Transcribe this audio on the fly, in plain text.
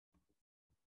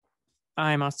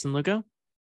I'm Austin Lugo.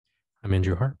 I'm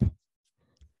Andrew Harp.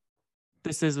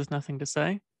 This is With Nothing to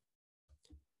Say.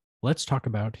 Let's talk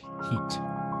about Heat.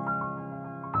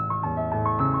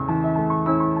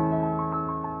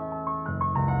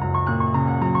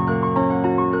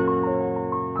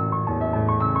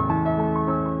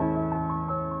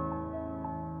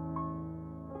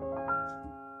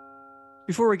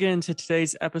 Before we get into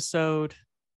today's episode,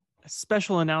 a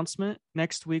special announcement.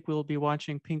 Next week, we'll be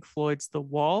watching Pink Floyd's The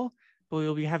Wall, but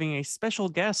we'll be having a special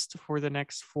guest for the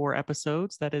next 4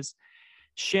 episodes. That is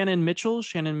Shannon Mitchell.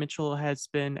 Shannon Mitchell has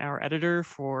been our editor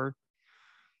for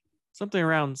something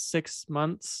around 6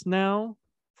 months now.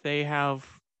 They have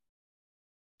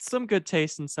some good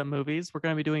taste in some movies. We're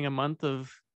going to be doing a month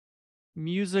of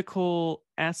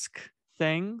musical-esque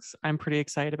things. I'm pretty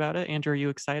excited about it. Andrew, are you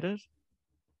excited?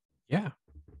 Yeah.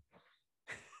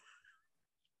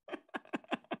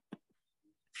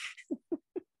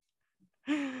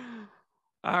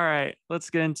 All right, let's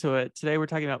get into it. Today we're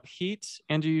talking about Heat.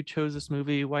 Andrew, you chose this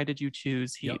movie. Why did you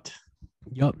choose Heat?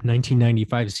 Yup.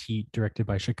 1995's Heat, directed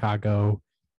by Chicago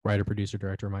writer, producer,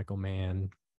 director Michael Mann.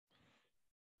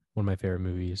 One of my favorite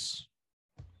movies.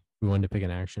 We wanted to pick an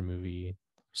action movie,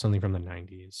 something from the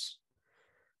 90s.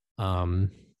 And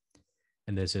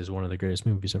this is one of the greatest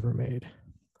movies ever made.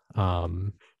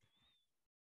 It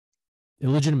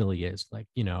legitimately is. Like,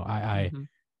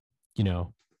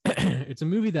 it's a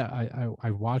movie that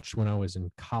I watched when I was in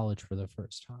college for the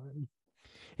first time,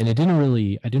 and it didn't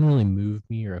really move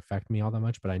me or affect me all that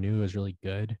much, but I knew it was really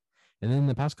good. And then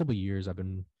the past couple of years, I've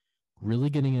been really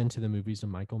getting into the movies of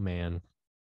Michael Mann,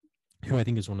 who I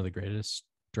think is one of the greatest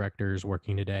directors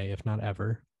working today, if not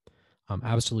ever.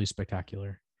 Absolutely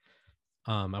spectacular.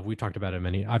 I've talked about it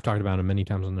many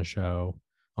times on the show,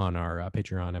 on our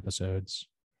Patreon episodes.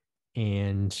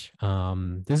 And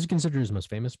this is considered his most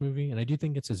famous movie, and I do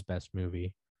think it's his best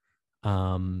movie.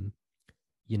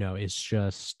 It's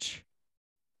just,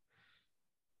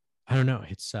 I don't know.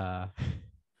 It's like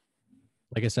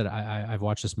I said, I've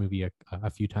watched this movie a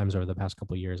few times over the past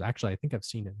couple of years. Actually, I think I've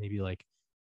seen it maybe like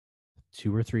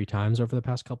 2 or 3 times over the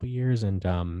past couple of years, and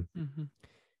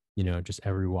just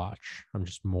every watch, I'm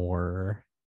just more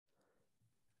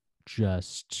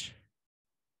just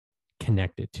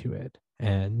connected to it,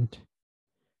 and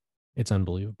it's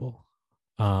unbelievable.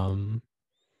 I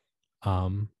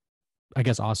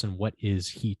guess, Austin, what is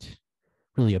Heat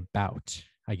really about,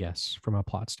 I guess, from a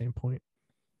plot standpoint?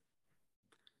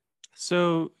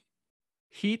 So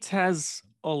Heat has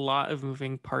a lot of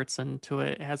moving parts into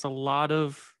it. It has a lot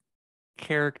of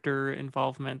character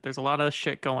involvement. There's a lot of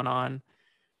shit going on.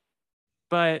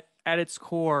 But at its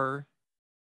core,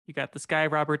 you got this guy,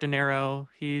 Robert De Niro.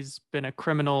 He's been a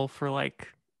criminal for like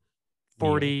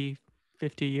 40,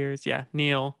 50 years. Yeah,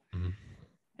 Neil. Mm-hmm.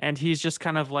 And he's just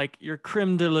kind of like your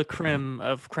creme de la creme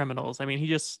of criminals. I mean, he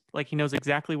just like he knows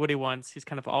exactly what he wants. He's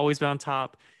kind of always been on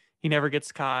top. He never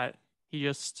gets caught.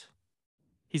 He's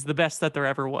the best that there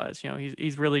ever was.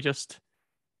 He's really just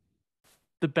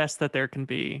the best that there can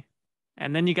be.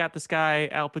 And then you got this guy,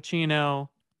 Al Pacino,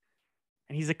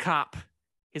 and he's a cop.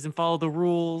 He doesn't follow the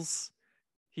rules.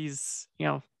 He's,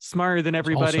 smarter than It's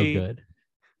also everybody. good.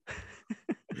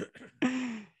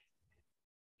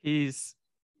 He's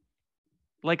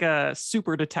like a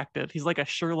super detective. He's like a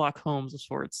Sherlock Holmes of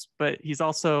sorts, but he's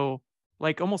also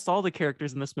like almost all the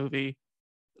characters in this movie,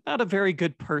 not a very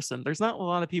good person. There's not a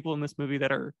lot of people in this movie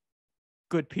that are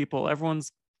good people.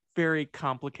 Everyone's very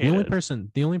complicated.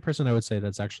 The only person I would say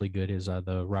that's actually good is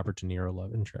the Robert De Niro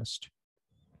love interest.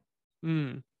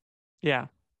 Yeah.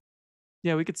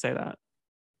 Yeah, we could say that.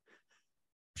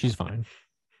 She's fine.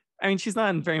 I mean, she's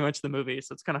not in very much of the movie,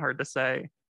 so it's kind of hard to say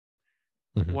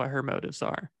what her motives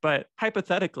are. But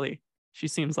hypothetically, she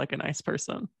seems like a nice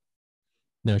person.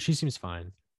 No, she seems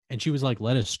fine. And she was like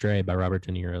led astray by Robert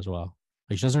De Niro as well.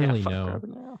 Like, she doesn't really know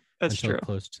That's until true.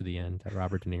 Close to the end that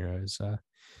Robert De Niro is. I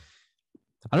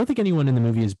don't think anyone in the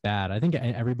movie is bad. I think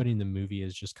everybody in the movie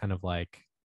is just kind of like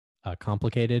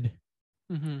complicated.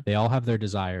 Mm-hmm. They all have their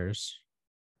desires.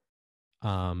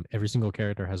 Every single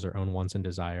character has their own wants and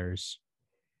desires.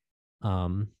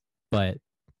 But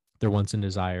their wants and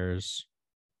desires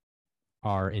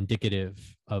are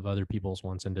indicative of other people's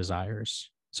wants and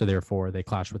desires. So therefore they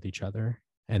clash with each other,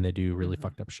 and they do really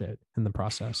fucked up shit in the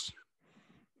process.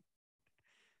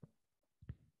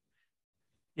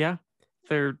 Yeah,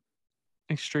 they're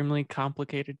extremely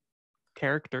complicated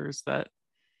characters that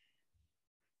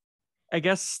I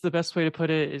guess the best way to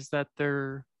put it is that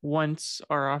their wants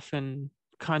are often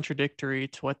contradictory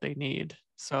to what they need.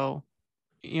 So,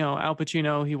 Al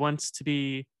Pacino, he wants to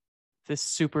be this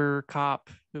super cop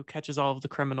who catches all of the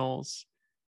criminals.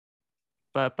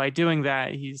 But by doing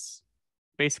that, he's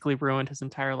basically ruined his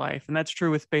entire life. And that's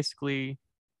true with basically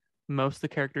most of the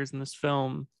characters in this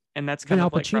film. And that's Even kind Al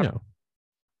of like Pacino.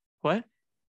 what?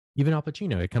 Even Al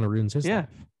Pacino, it kind of ruins his Yeah, life.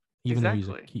 Even though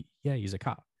exactly. he's a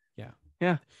cop. Yeah.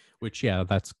 Yeah. Which, yeah,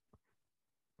 that's,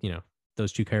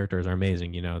 those two characters are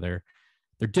amazing. They're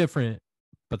different,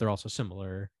 but they're also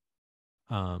similar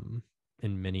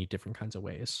in many different kinds of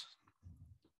ways.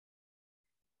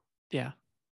 Yeah,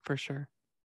 for sure.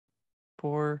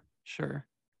 For sure.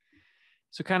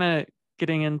 So kind of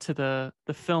getting into the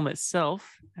film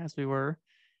itself, as we were,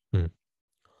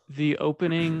 the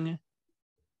opening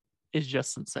is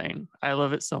just insane. I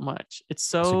love it so much. It's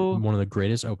so one of the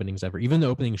greatest openings ever. Even the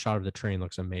opening shot of the train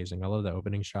looks amazing. I love the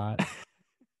opening shot.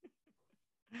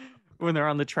 when they're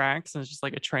on the tracks and it's just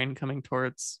like a train coming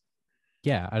towards.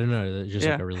 Yeah, I don't know. It's just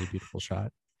like a really beautiful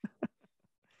shot.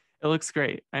 It looks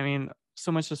great. I mean,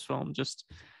 so much this film, just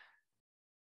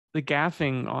the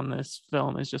gaffing on this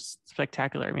film is just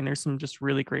spectacular. I mean, there's some just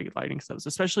really great lighting setups,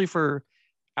 especially for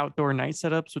outdoor night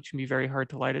setups, which can be very hard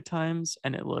to light at times,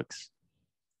 and it looks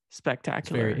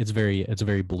spectacular. It's a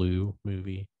very blue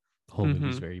movie. The whole movie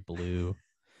is very blue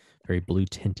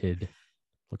tinted.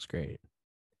 Looks great.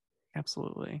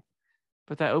 Absolutely.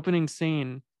 But that opening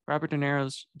scene, Robert De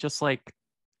Niro's just like,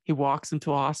 he walks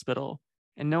into a hospital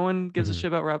and no one gives a shit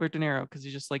about Robert De Niro because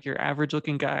he's just like your average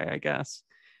looking guy, I guess.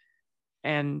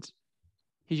 And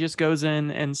he just goes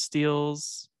in and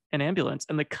steals an ambulance.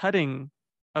 And the cutting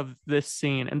of this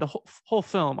scene and the whole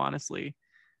film, honestly,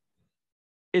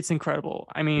 it's incredible.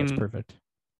 I mean, it's perfect.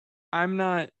 I'm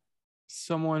not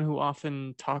someone who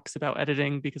often talks about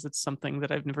editing because it's something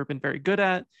that I've never been very good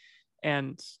at.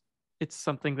 And it's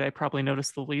something that I probably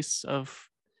notice the least of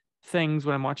things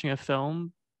when I'm watching a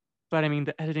film. But I mean,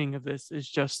 the editing of this is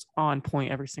just on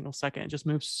point every single second. It just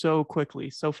moves so quickly,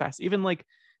 so fast. Even like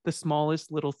the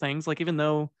smallest little things, like even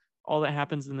though all that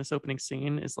happens in this opening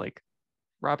scene is like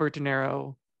Robert De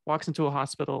Niro walks into a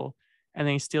hospital and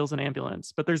then he steals an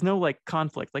ambulance, but there's no like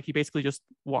conflict. Like he basically just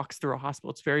walks through a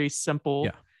hospital. It's very simple.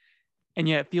 Yeah. And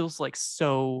yet it feels like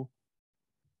so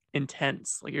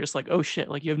intense. Like you're just like, oh shit,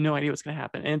 like you have no idea what's going to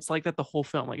happen. And it's like that the whole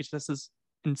film. Like it's just this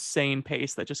insane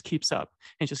pace that just keeps up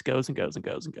and just goes and goes and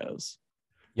goes and goes.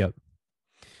 Yep.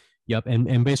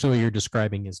 And basically what you're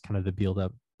describing is kind of the build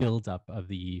up of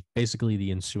the basically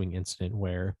the ensuing incident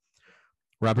where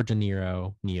Robert De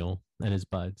Niro, Neil, and his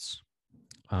buds,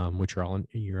 which are all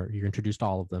you're introduced to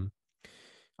all of them,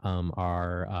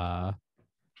 are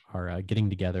getting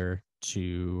together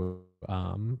to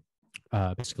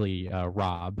basically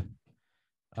rob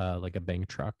like a bank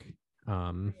truck.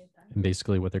 And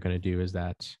basically what they're going to do is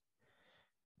that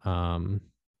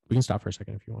we can stop for a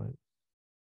second if you want.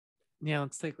 Yeah,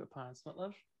 let's take a pause. What,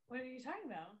 love? What are you talking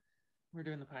about? We're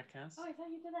doing the podcast. Oh, I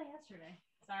thought you did that yesterday.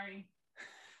 Sorry.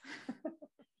 I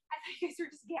thought you guys were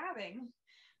just gabbing.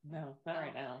 No, not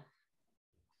right now.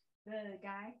 The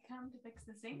guy come to fix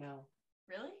the sink? No.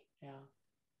 Really? Yeah.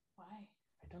 Why?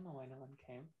 I don't know why no one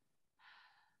came.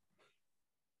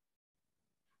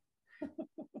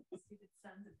 Stupid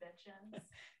sons of bitches.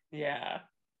 Yeah.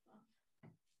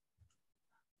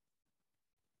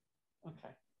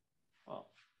 Okay. Well.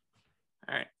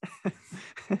 All right.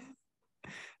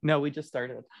 No, we just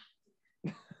started.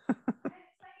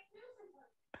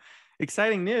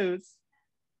 Exciting news.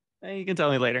 You can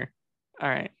tell me later. All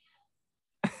right.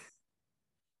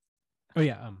 Oh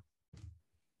yeah.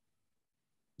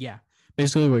 Yeah.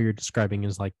 Basically what you're describing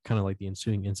is like kind of like the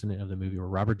ensuing incident of the movie where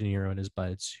Robert De Niro and his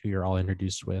buds, who you're all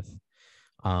introduced with,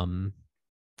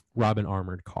 rob an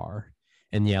armored car.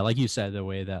 And yeah, like you said, the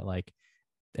way that like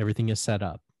everything is set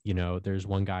up, there's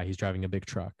one guy, he's driving a big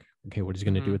truck. Okay, what is he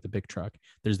going to do with the big truck?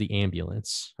 There's the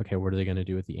ambulance. Okay, what are they going to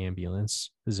do with the ambulance?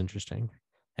 This is interesting.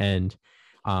 And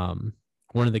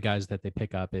one of the guys that they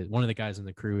pick up is one of the guys in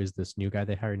the crew is this new guy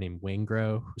they hired named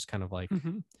Waingro, who's kind of like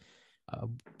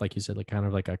like you said, like kind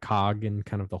of like a cog in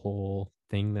kind of the whole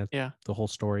thing, that the whole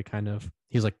story kind of.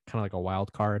 He's like kind of like a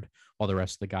wild card, while the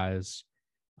rest of the guys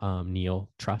Neil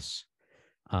trusts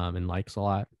and likes a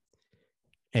lot.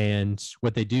 And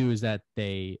what they do is that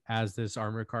they, as this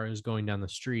armored car is going down the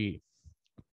street,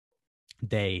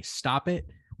 they stop it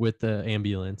with the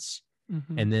ambulance.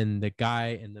 And then the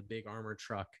guy in the big armored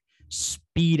truck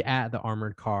speed at the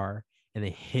armored car and they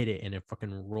hit it and it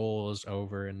fucking rolls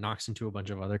over and knocks into a bunch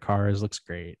of other cars. Looks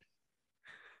great.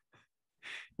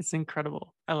 It's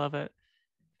incredible. I love it.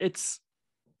 It's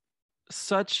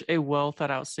such a well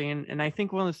thought out scene. And I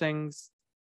think one of the things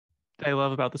that I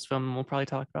love about this film, and we'll probably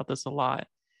talk about this a lot,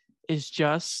 is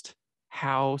just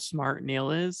how smart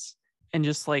Neil is and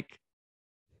just like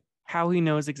how he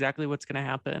knows exactly what's going to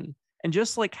happen and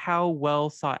just like how well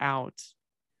thought out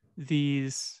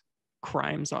these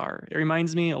crimes are. It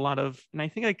reminds me a lot of, and I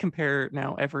think I compare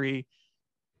now every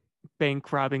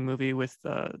bank robbing movie with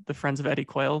the Friends of Eddie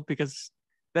Quayle, because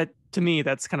that, to me,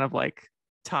 that's kind of like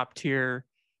top tier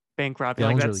bank robbing. That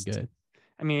Like one's that's really good.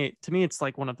 I mean, to me, it's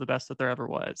like one of the best that there ever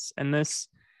was. And this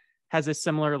has a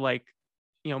similar, like,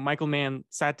 Michael Mann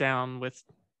sat down with,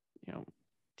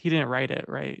 he didn't write it,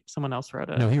 right? Someone else wrote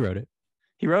it. No, he wrote it.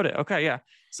 He wrote it. Okay, yeah.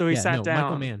 So he sat down.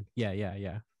 Michael Mann.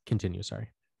 Yeah. Continue. Sorry.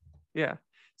 Yeah.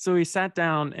 So he sat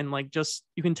down and like just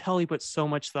you can tell he put so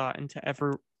much thought into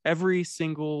every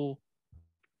single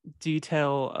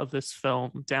detail of this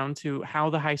film, down to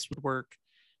how the heist would work,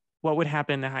 what would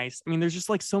happen in the heist. I mean, there's just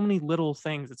like so many little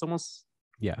things. It's almost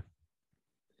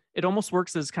it almost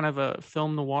works as kind of a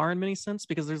film noir in many sense,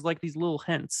 because there's like these little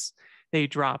hints they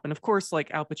drop. And of course,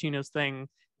 like Al Pacino's thing,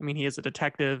 I mean, he is a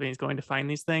detective and he's going to find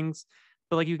these things,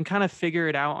 but like you can kind of figure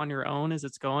it out on your own as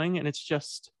it's going, and it's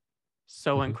just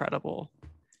so incredible.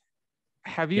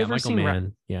 Have you ever Michael seen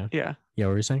Mann? Yeah. What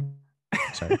were you saying?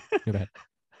 Sorry. Go ahead.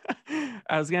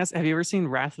 I was gonna ask, have you ever seen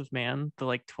Wrath of Man, the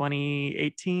like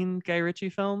 2018 Guy Ritchie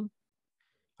film?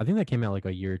 I think that came out like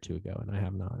a year or two ago, and I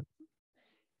have not.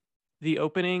 The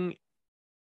opening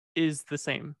is the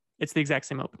same. It's the exact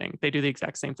same opening. They do the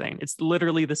exact same thing. It's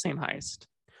literally the same heist.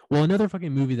 Well, another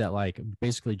fucking movie that like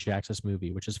basically jacks this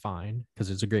movie, which is fine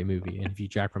because it's a great movie, and if you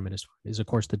jack from it, is of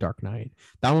course The Dark Knight.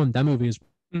 That movie is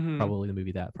probably the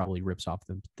movie that probably rips off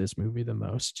this movie the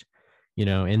most,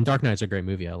 and Dark Knight's a great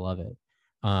movie. I love it.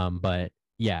 But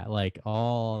yeah, like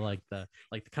all like the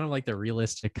kind of like the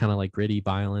realistic kind of like gritty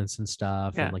violence and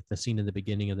stuff, and like the scene in the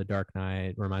beginning of The Dark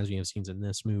Knight reminds me of scenes in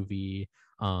this movie.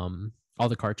 All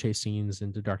the car chase scenes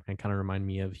in The Dark Knight kind of remind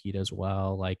me of Heat as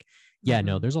well. Like,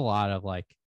 no, there's a lot of like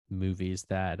movies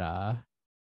that are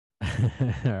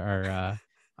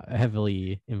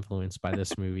heavily influenced by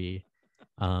this movie.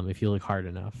 If you look hard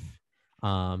enough.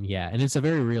 And it's a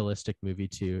very realistic movie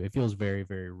too. It feels very,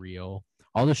 very real.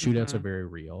 All the shootouts are very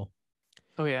real.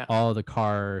 Oh yeah. All the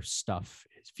car stuff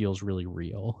feels really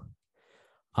real.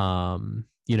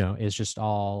 It's just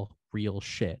all real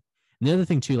shit. And the other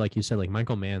thing too, like you said, like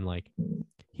Michael Mann, like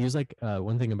he's like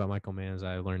one thing about Michael Mann, as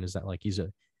I learned, is that like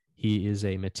he is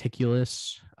a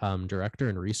meticulous director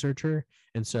and researcher,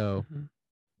 and so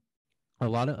a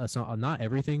lot of not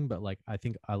everything, but like I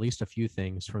think at least a few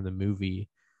things from the movie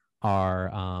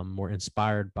are were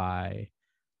inspired by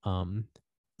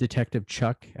Detective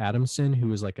Chuck Adamson, who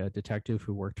was like a detective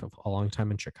who worked a long time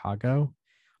in Chicago.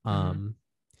 And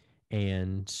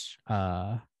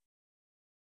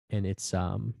it's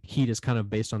Heat is kind of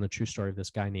based on the true story of this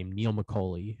guy named Neil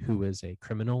McCauley, who is a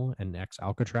criminal and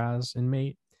ex-Alcatraz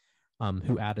inmate,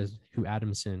 who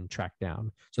Adamson tracked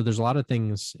down. So there's a lot of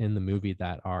things in the movie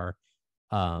that are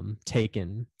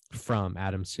taken from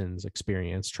Adamson's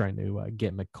experience trying to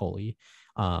get McCauley.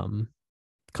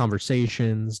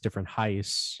 Conversations, different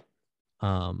heists.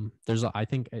 I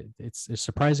think it's a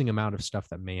surprising amount of stuff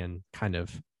that Mann kind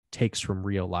of takes from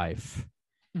real life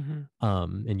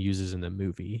and uses in the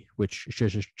movie, which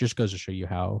just goes to show you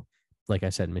how, like I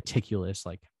said, meticulous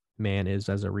like Mann is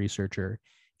as a researcher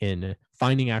in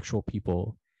finding actual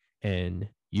people and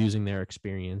using their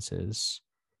experiences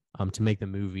to make the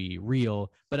movie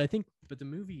real. But the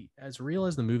movie, as real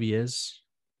as the movie is,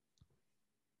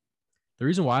 the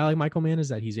reason why I like Michael Mann is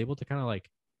that he's able to kind of like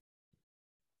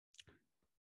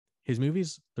his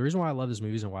movies. The reason why I love his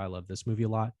movies and why I love this movie a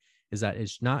lot is that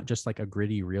it's not just like a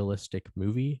gritty, realistic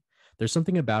movie. There's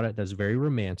something about it that's very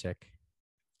romantic,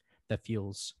 that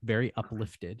feels very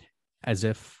uplifted, as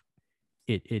if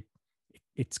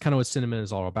it's kind of what cinema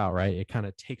is all about, right? It kind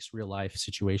of takes real life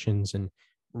situations and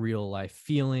real life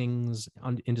feelings,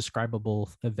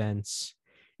 indescribable events,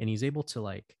 and he's able to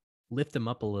like lift them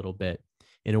up a little bit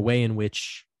in a way in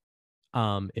which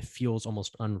it feels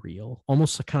almost unreal,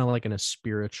 almost kind of like in a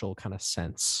spiritual kind of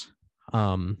sense.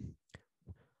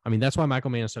 I mean, that's why Michael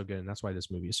Mann is so good, and that's why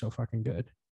this movie is so fucking good.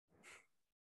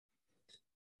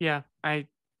 Yeah, I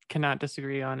cannot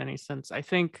disagree on any sense. I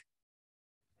think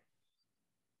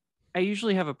I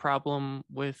usually have a problem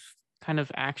with kind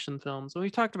of action films.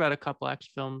 We've talked about a couple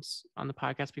action films on the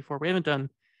podcast before. We haven't done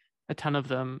a ton of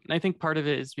them. And I think part of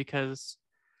it is because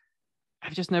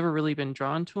I've just never really been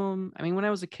drawn to them. I mean, when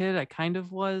I was a kid, I kind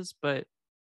of was, but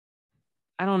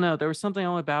I don't know. There was something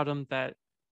about them that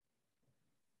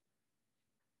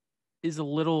is a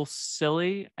little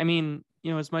silly. I mean,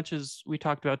 as much as we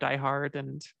talked about Die Hard,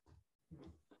 and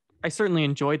I certainly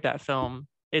enjoyed that film,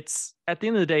 it's at the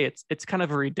end of the day, it's kind of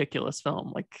a ridiculous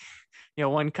film. Like,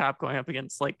 one cop going up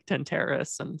against like 10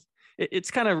 terrorists, and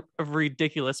it's kind of a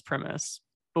ridiculous premise.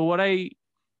 But what I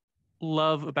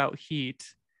love about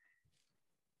Heat,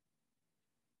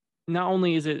 not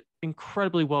only is it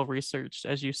incredibly well researched,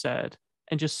 as you said,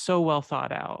 and just so well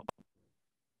thought out.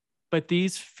 But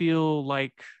these feel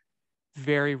like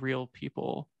very real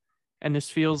people. And this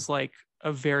feels like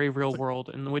a very real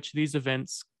world in which these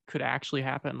events could actually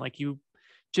happen. Like you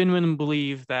genuinely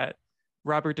believe that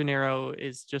Robert De Niro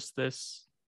is just this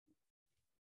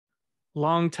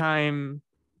longtime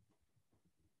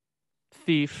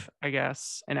thief, I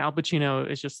guess, and Al Pacino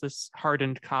is just this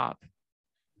hardened cop.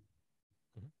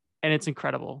 And it's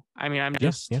incredible. I mean, I'm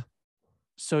just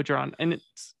so drawn. And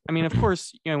it's, I mean, of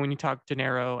course, you know, when you talk De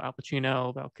Niro, Al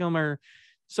Pacino, Val Kilmer,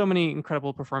 so many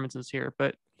incredible performances here.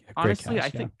 But honestly,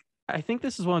 cast, I think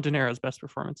this is one of De Niro's best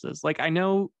performances. Like I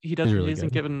know he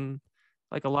isn't given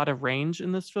like a lot of range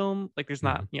in this film. Like there's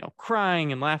not, you know,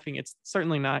 crying and laughing. It's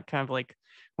certainly not kind of like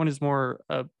one of his more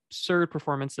absurd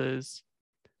performances,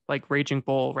 like Raging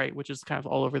Bull, right, which is kind of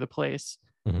all over the place.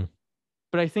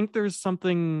 But I think there's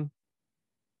something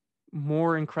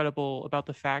more incredible about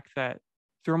the fact that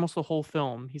through almost the whole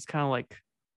film, he's kind of like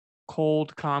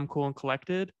cold, calm, cool, and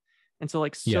collected. And so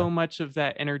like so much of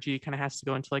that energy kind of has to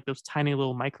go into like those tiny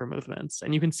little micro movements.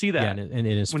 And you can see that and in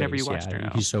his whenever face, you watch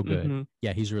it. He's so good.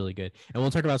 Yeah, he's really good. And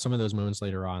we'll talk about some of those moments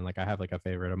later on. Like I have like a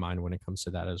favorite of mine when it comes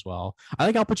to that as well. I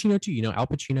like Al Pacino too. You know, Al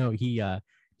Pacino,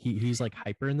 he's like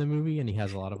hyper in the movie and he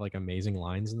has a lot of like amazing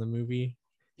lines in the movie.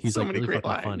 He's so like really fucking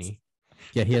lines. Funny.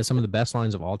 Yeah, he has some of the best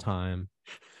lines of all time.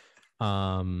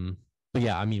 But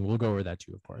yeah, I mean, we'll go over that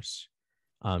too, of course.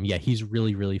 Yeah, he's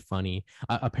really, really funny.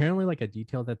 Apparently, like a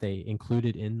detail that they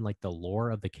included in like the lore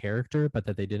of the character, but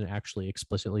that they didn't actually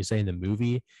explicitly say in the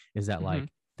movie is that like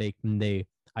they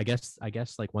I guess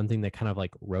like one thing they kind of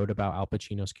like wrote about Al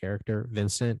Pacino's character,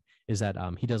 Vincent, is that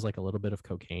he does like a little bit of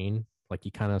cocaine. Like he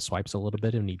kind of swipes a little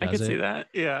bit and he does it. I can see that.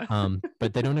 Yeah.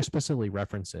 But they don't explicitly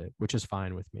reference it, which is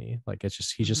fine with me. Like it's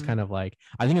just, he's just kind of like,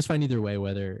 I think it's fine either way,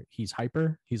 whether he's like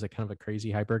kind of a crazy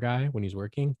hyper guy when he's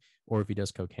working, or if he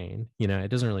does cocaine, you know, it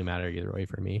doesn't really matter either way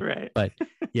for me. Right. But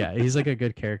yeah, he's like a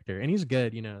good character and he's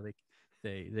good, you know, like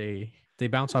they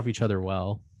bounce off each other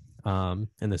well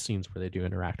in the scenes where they do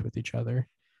interact with each other,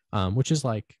 which is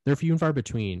like, they're few and far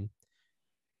between.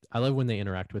 I love when they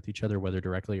interact with each other, whether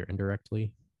directly or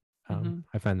indirectly.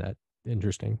 I find that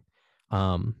interesting.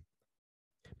 But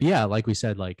yeah, like we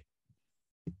said, like,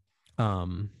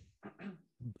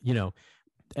 you know,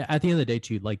 at the end of the day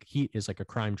too, like Heat is like a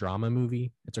crime drama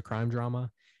movie. It's a crime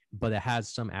drama, but it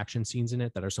has some action scenes in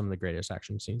it that are some of the greatest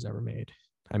action scenes ever made.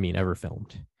 I mean, ever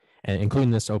filmed, and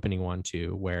including this opening one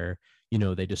too, where, you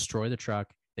know, they destroy the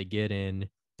truck, they get in,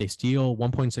 they steal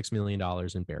 $1.6 million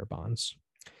in bearer bonds,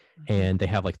 and they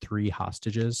have like 3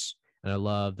 hostages. And I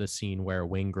love the scene where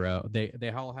Waingro,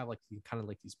 they all have like kind of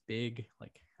like these big,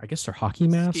 like, I guess they're hockey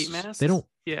masks. Ski masks? They don't.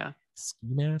 Yeah. Ski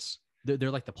masks.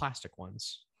 They're like the plastic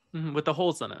ones. With the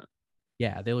holes in it.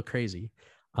 Yeah, they look crazy.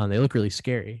 They look really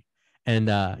scary. And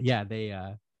yeah, they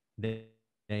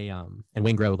and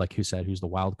Waingro, like who's the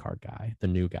wild card guy, the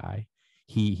new guy,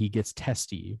 he gets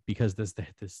testy because this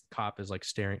cop is like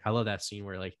staring. I love that scene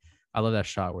where like, I love that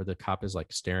shot where the cop is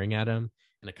like staring at him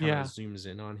and it kind of zooms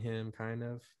in on him kind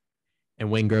of. And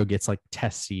Waingro gets like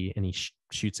testy and he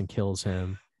shoots and kills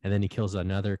him. And then he kills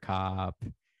another cop.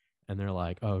 And they're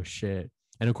like, oh shit.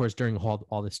 And of course, during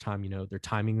all this time, you know, they're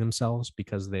timing themselves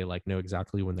because they like know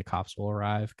exactly when the cops will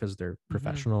arrive because they're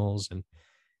professionals. And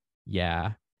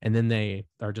yeah. And then they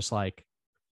are just like,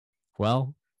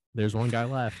 well, there's one guy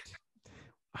left.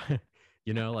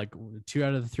 You know, like 2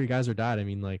 out of the 3 guys are dead. I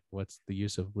mean, like, what's the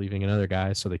use of leaving another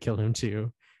guy? So they killed him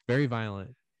too. Very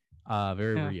violent.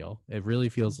 Very real. It really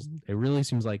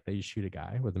seems like they shoot a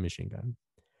guy with a machine gun.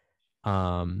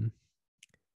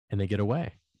 And they get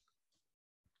away.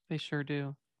 They sure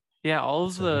do. Yeah, all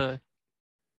of the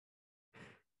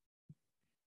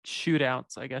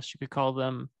shootouts, I guess you could call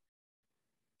them,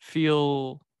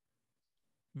 feel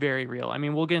very real. I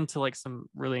mean, we'll get into like some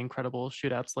really incredible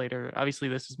shootouts later. Obviously,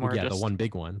 this is more the one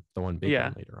big one one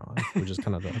later on, which is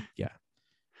kind of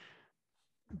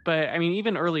But I mean,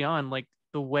 even early on, like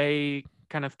the way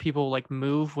kind of people like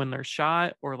move when they're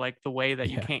shot, or like the way that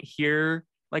you can't hear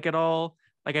like at all.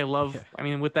 Like I love, I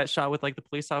mean, with that shot with like the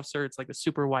police officer, it's like the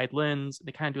super wide lens.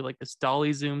 They kind of do like this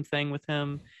dolly zoom thing with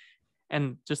him,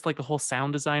 and just like the whole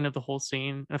sound design of the whole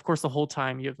scene. And of course, the whole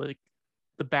time you have like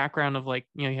the background of like,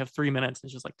 you know, you have 3 minutes. And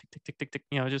it's just like tick, tick, tick, tick, tick,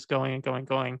 you know, just going and going,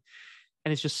 going.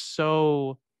 And it's just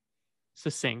so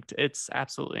succinct. It's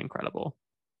absolutely incredible.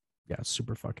 Yeah, it's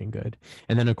super fucking good.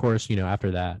 And then of course, you know, after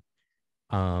that,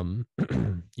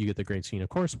 you get the great scene, of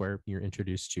course, where you're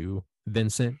introduced to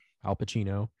Vincent, Al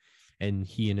Pacino, and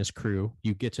he and his crew.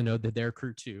 You get to know that their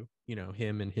crew too, you know,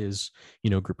 him and his, you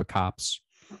know, group of cops.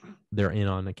 They're in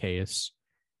on the case,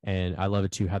 And I love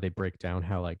it too how they break down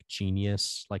how like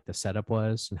genius like the setup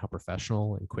was and how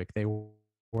professional and quick they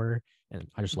were. And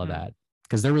I just love Mhm. that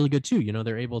because they're really good too. You know,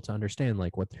 they're able to understand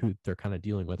like who they're kind of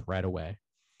dealing with right away.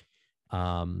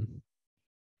 And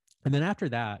then after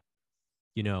that,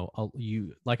 you know,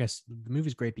 you like the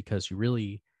movie's great because you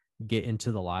really get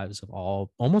into the lives of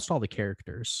almost all the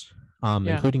characters, Yeah.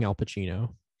 including Al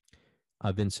Pacino,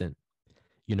 Vincent.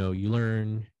 You know, you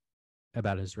learn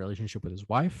about his relationship with his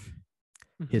wife,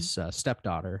 Mhm. his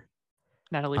stepdaughter,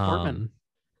 Natalie Portman.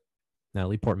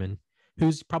 Natalie Portman,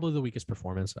 who's probably the weakest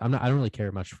performance. I don't really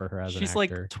care much for her as She's an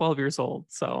like actor. 12 years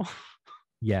old, so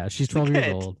Yeah, she's she's a 12 years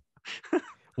kid. old.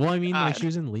 Well, I mean, like God. she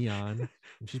was in Leon.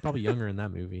 She's probably younger in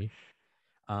that movie.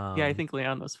 Yeah, I think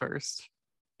Leon was first.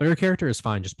 But her character is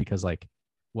fine just because, like,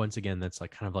 once again, that's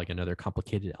like kind of like another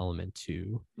complicated element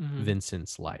to Mhm.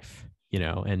 Vincent's life, you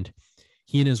know. And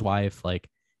he and his wife, like,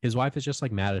 his wife is just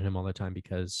like mad at him all the time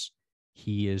because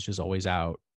he is just always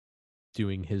out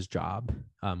doing his job,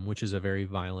 which is a very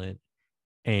violent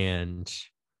and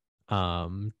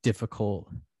difficult,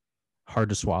 hard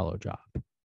to swallow job.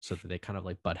 So that they kind of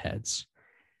like butt heads.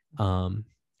 And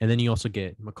then you also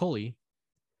get Macaulay,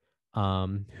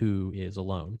 who is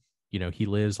alone. You know, he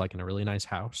lives like in a really nice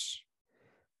house,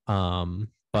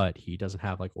 but he doesn't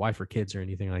have like a wife or kids or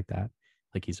anything like that.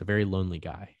 Like he's a very lonely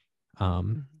guy.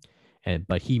 Mhm.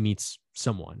 But he meets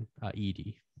someone,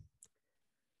 Edie,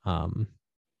 and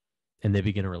they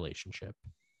begin a relationship.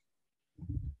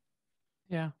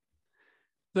 Yeah.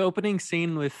 The opening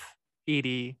scene with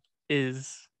Edie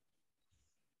is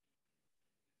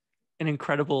an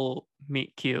incredible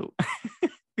meet cute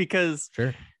because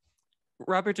Sure.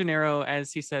 Robert De Niro,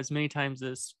 as he says many times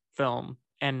this film,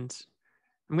 and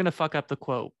I'm gonna fuck up the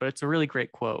quote, but it's a really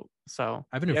great quote. So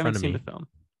I have it if in you haven't front of seen me. the film.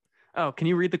 Oh, can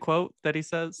you read the quote that he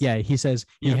says? Yeah, he says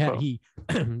You know,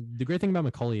 quote. the great thing about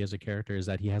Macaulay as a character is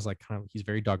that he has like kind of he's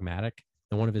very dogmatic.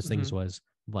 And one of his things Mhm. was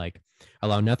like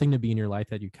allow nothing to be in your life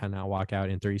that you cannot walk out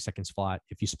in 30 seconds flat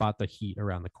if you spot the heat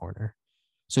around the corner.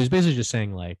 So he's basically just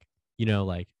saying like, you know,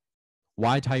 like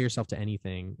why tie yourself to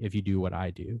anything if you do what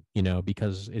I do, you know,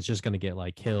 because it's just going to get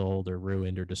like killed or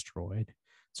ruined or destroyed.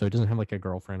 So he doesn't have like a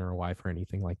girlfriend or a wife or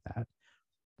anything like that.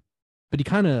 But he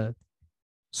kind of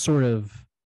sort of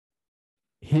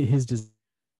his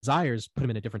desires put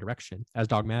him in a different direction. As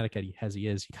dogmatic as he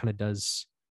is, he kind of goes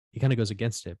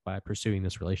against it by pursuing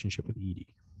this relationship with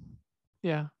Edie.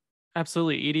 Yeah,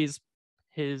 absolutely. Edie's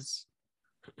his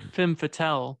femme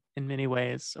fatale in many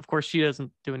ways. Of course, she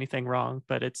doesn't do anything wrong,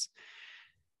 but it's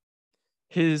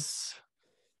his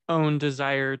own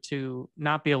desire to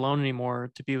not be alone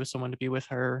anymore, to be with someone, to be with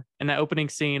her. And that opening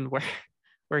scene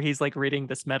where he's like reading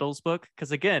this metals book,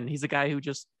 because again, he's a guy who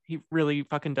just he really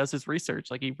fucking does his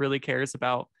research. Like he really cares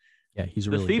about Yeah, he's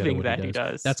the really good at thieving what that he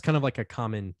does. does. That's kind of like a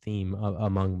common theme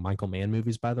among Michael Mann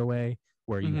movies, by the way,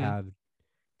 where you Mhm. have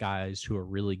guys who are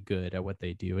really good at what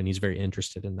they do, and he's very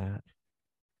interested in that.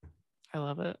 I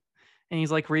love it. And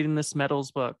he's like reading this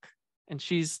metals book, and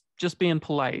she's just being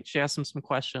polite. She asks him some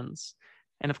questions.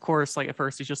 And of course, like at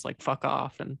first, he's just like, fuck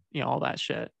off and, you know, all that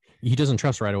shit. He doesn't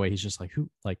trust right away. He's just like, who,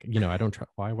 like, you know, I don't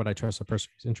trust. Why would I trust a person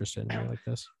who's interested in me like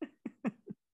this? It's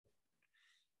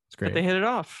But they great. hit it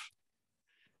off.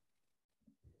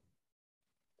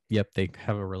 Yep, they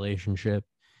have a relationship.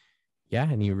 Yeah,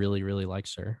 and he really, really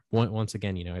likes her. Once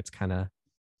again, you know, it's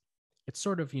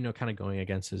sort of, you know, kind of going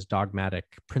against his dogmatic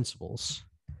principles.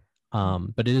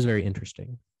 But it is very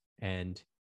interesting and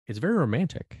it's very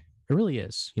romantic. It really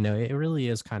is. You know, it really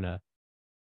is kind of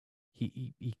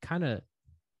he kind of,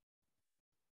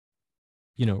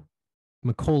 you know,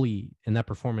 Macaulay and that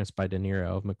performance by De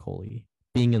Niro of Macaulay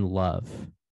being in love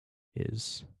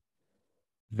is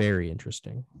very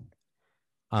interesting.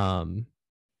 And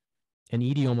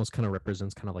Edie almost kind of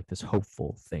represents kind of like this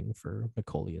hopeful thing for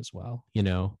Macaulay as well, you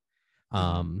know.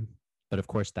 But of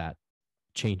course that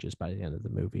changes by the end of the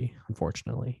movie,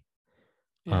 unfortunately.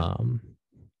 Yeah.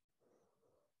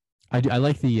 I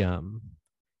like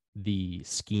the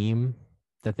scheme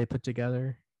that they put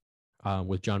together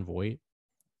with John Voight.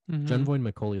 John Voight and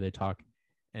Macaulay, they talk,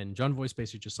 and John Voight's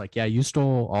basically just like, yeah, you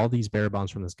stole all these bearer bonds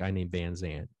from this guy named Van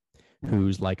Zandt,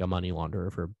 who's like a money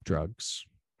launderer for drugs.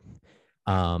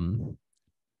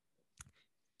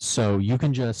 So you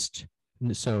can just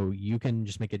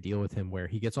make a deal with him where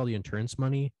he gets all the insurance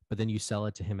money, but then you sell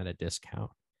it to him at a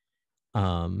discount.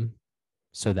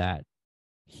 So that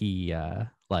he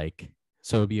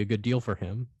so it'd be a good deal for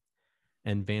him.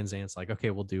 And Van Zandt's like,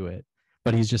 okay, we'll do it.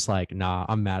 But he's just like, nah,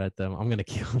 I'm mad at them. I'm gonna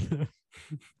kill them.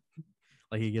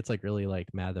 Like he gets like really like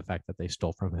mad at the fact that they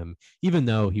stole from him, even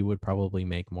though he would probably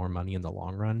make more money in the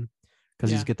long run. because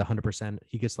Yeah. he's get the 100%.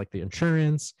 He gets like the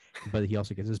insurance, but he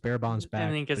also gets his bear bonds back. And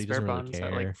then he but gets he bear doesn't really bonds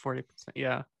at care. like 40%.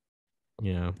 Yeah.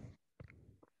 You know,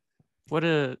 What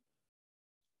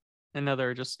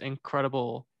another just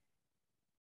incredible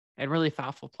and really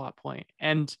thoughtful plot point.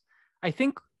 And I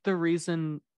think the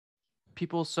reason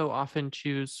people so often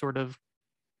choose sort of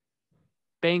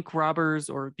bank robbers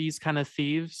or these kind of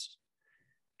thieves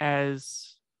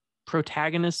as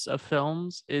protagonists of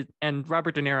films, and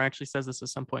Robert De Niro actually says this at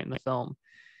some point in the film,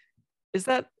 is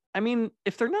that, I mean,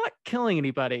 if they're not killing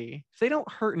anybody, if they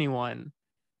don't hurt anyone,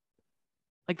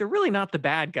 like they're really not the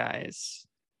bad guys,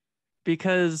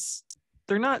 because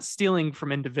they're not stealing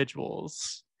from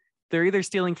individuals. They're either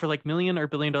stealing for like million or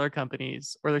billion-dollar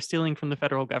companies, or they're stealing from the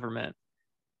federal government,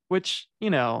 which, you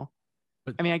know,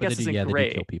 but I mean, I but guess they do, isn't yeah, they do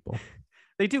great. kill people.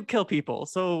 They do kill people,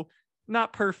 so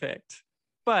not perfect,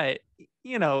 but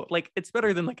you know, like it's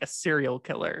better than like a serial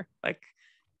killer. Like,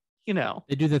 you know,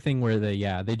 They do the thing where they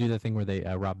do the thing where they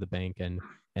rob the bank, and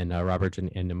Robert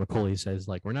and Macaulay says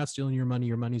like, we're not stealing your money,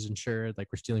 your money's insured, like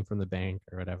we're stealing from the bank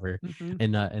or whatever. mhm.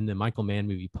 And in the Michael Mann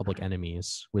movie Public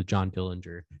Enemies with John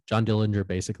Dillinger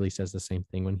basically says the same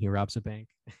thing when he robs a bank.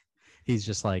 He's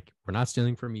just like, we're not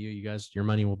stealing from you, you guys, your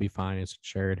money will be fine, it's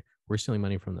insured. We're stealing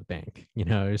money from the bank, you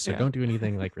know, so Yeah. don't do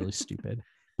anything like really stupid.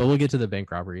 But we'll get to the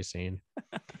bank robbery scene.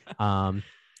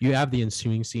 You have the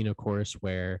ensuing scene, of course,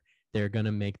 where they're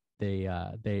gonna make they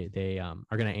are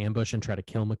gonna ambush and try to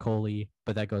kill Macaulay,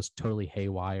 but that goes totally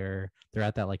haywire. They're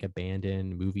at that like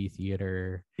abandoned movie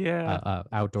theater, Yeah,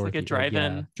 outdoor like a thea-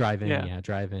 drive-in. drive-in, Yeah.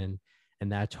 drive-in,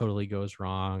 and that totally goes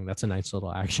wrong. That's a nice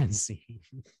little action scene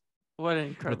What an with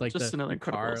incredible, like just another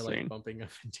incredible car scene. like bumping up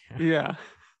and down. Yeah.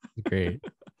 Great.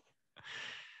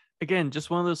 Again, just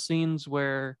one of those scenes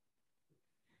where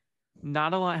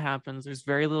not a lot happens. There's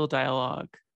very little dialogue,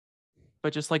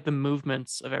 but just like the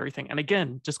movements of everything. And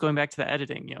again, just going back to the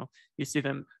editing, you know, you see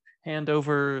them hand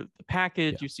over the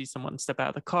package, Yeah. you see someone step out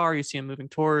of the car, you see him moving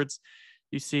towards,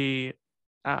 you see,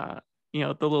 you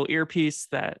know, the little earpiece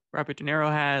that Robert De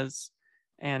Niro has,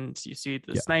 and you see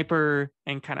the Yeah. sniper,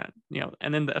 and kind of, you know,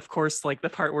 and then of course, like the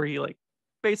part where he like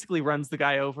basically runs the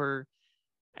guy over,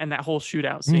 and that whole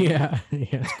shootout scene. Yeah,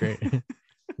 it's great.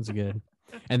 It's good.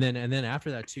 And then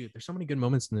after that too, there's so many good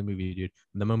moments in the movie, dude.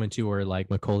 The moment too where like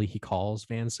Macaulay, he calls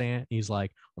Van Sant, he's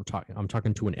like, I'm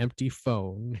talking to an empty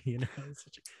phone. You know, it's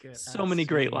such a good So many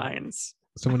great scene. lines.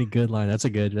 So many good lines.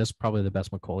 That's probably the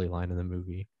best Macaulay line in the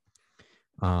movie.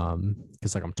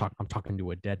 Because like I'm talking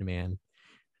to a dead man.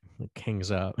 Like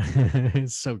hangs up.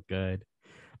 It's so good.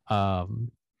 At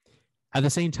the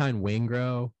same time,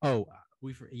 Waingro.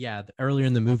 Earlier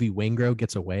in the movie, Waingro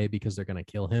gets away because they're gonna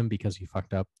kill him because he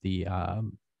fucked up the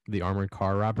armored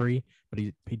car robbery, but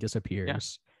he disappears. Yeah.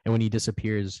 And when he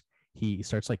disappears, he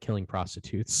starts like killing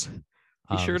prostitutes.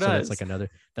 He sure so does.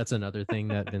 that's another thing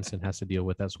that Vincent has to deal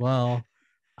with as well.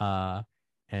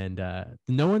 And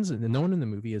no one in the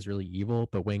movie is really evil,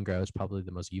 but Waingro is probably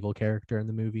the most evil character in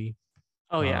the movie.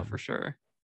 Oh yeah, for sure.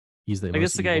 He's the I guess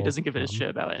most the guy who evil. doesn't give a shit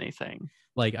about anything.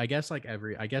 Like I guess like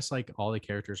all the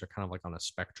characters are kind of like on a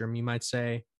spectrum, you might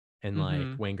say, and like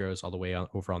Mhm. Waingro all the way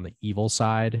over on the evil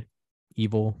side.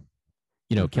 Evil,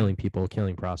 you know, Mhm. killing people,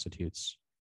 killing prostitutes.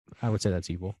 I would say that's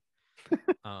evil.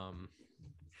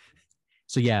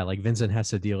 So yeah, like Vincent has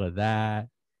to deal with that.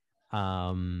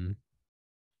 And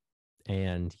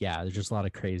yeah, there's just a lot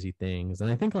of crazy things.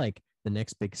 And I think like the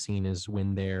next big scene is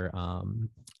when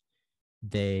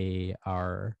they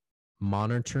are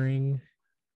monitoring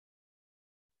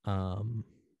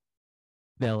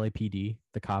the LAPD.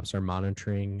 The cops are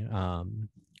monitoring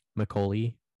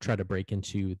Macaulay try to break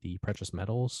into the precious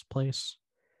metals place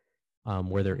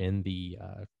where they're in the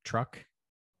truck.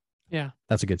 Yeah.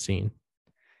 That's a good scene.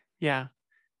 Yeah.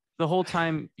 The whole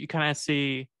time you kind of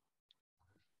see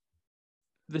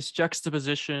this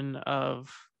juxtaposition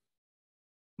of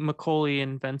Macaulay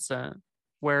and Vincent,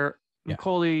 where Yeah.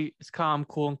 Macaulay is calm,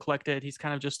 cool, and collected. He's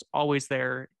kind of just always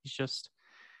there. He's just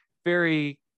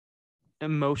very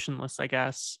emotionless, I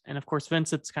guess. And of course,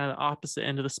 Vincent's kind of the opposite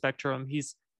end of the spectrum.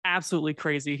 He's absolutely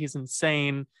crazy. He's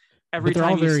insane. Every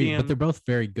time you see him, but they're both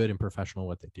very good and professional at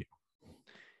what they do.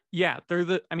 yeah, they're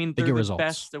They the get results.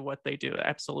 best at what they do.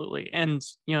 Absolutely. And,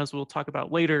 you know, as we'll talk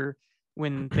about later,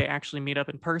 when they actually meet up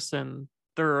in person,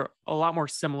 they're a lot more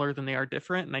similar than they are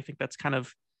different. And I think that's kind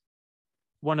of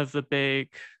one of the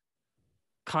big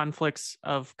conflicts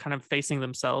of kind of facing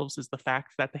themselves, is the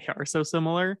fact that they are so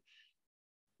similar.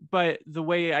 But the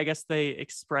way I guess they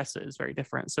express it is very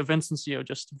different. So Vincent's, you know,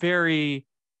 just very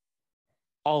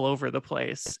all over the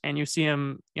place. And you see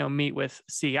him, you know, meet with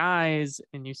CIs,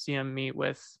 and you see him meet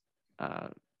with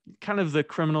kind of the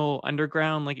criminal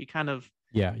underground. Like he kind of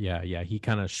Yeah. He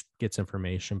kind of gets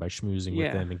information by schmoozing with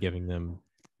Yeah. them and giving them,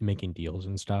 making deals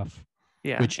and stuff.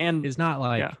 Yeah. Which and is not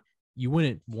like yeah. you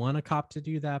wouldn't want a cop to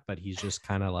do that, but he's just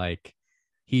kind of like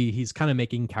he's kind of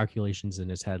making calculations in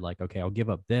his head, like, okay, I'll give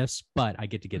up this, but I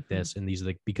get to get Mhm. this, and these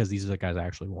are because these are the guys I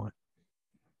actually want.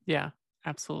 Yeah,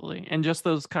 absolutely. And just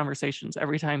those conversations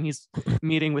every time he's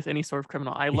meeting with any sort of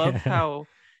criminal. I love Yeah. how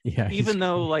Yeah, even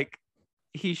though like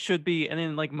he should be, and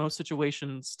in like most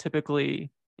situations,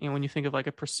 typically, you know, when you think of like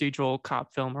a procedural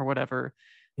cop film or whatever,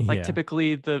 like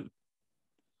typically the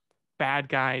bad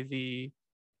guy, the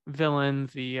villain,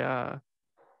 the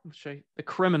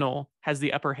criminal has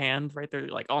the upper hand, right? They're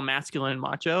like all masculine and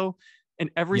macho.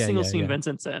 And every single scene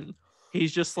Vincent's in,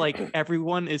 he's just like,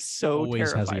 everyone is so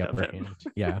always has the terrified of upper him. hand.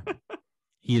 Yeah.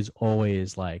 He is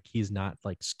always like, he's not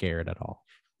like scared at all.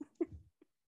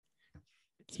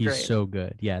 He's great. So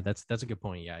good. Yeah, that's a good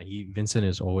point. Yeah, Vincent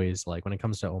is always like, when it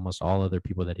comes to almost all other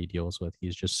people that he deals with,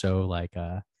 he's just so like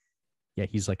yeah,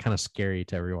 he's like kind of scary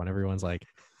to everyone. Everyone's like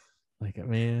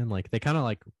man, like they kind of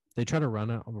like they try to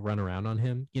run around on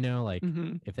him, you know, like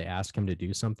Mhm. if they ask him to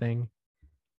do something,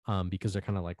 because they're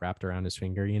kind of like wrapped around his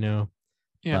finger, you know.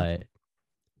 Yeah. But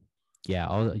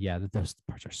yeah, those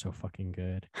parts are so fucking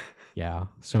good. Yeah,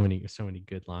 so many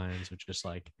good lines with just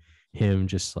like him,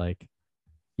 just like,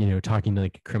 you know, talking to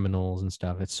like criminals and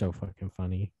stuff. It's so fucking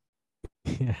funny.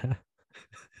 Yeah,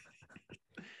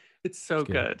 it's so It's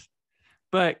good. good.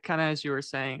 But kind of as you were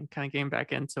saying, kind of getting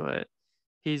back into it,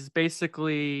 he's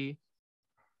basically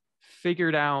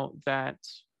figured out that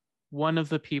one of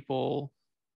the people,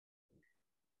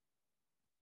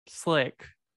 Slick,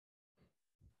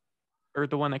 or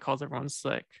the one that calls everyone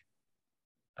Slick,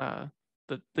 the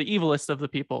evilest of the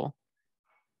people,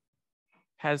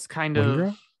 has kind Waingro?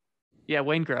 of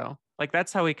Waingro. Like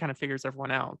that's how he kind of figures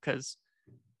everyone out, because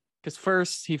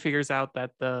first he figures out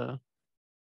that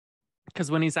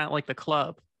because when he's at like the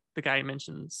club, the guy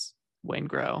mentions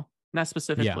Waingro, not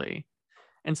specifically.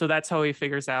 And so that's how he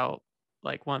figures out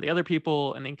like one of the other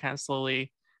people, and then kind of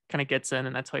slowly kind of gets in,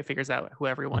 and that's how he figures out who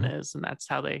everyone is, and that's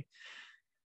how they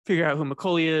figure out who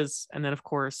Macaulay is. And then of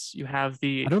course you have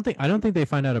the I don't think they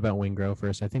find out about Waingro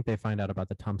first. I think they find out about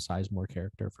the Tom Sizemore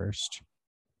character first.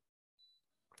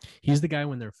 He's the guy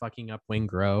when they're fucking up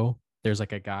Waingro. There's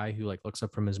like a guy who like looks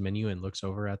up from his menu and looks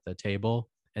over at the table,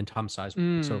 and Tom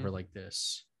Sizemore looks over like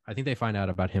this. I think they find out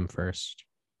about him first.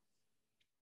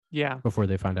 Yeah. Before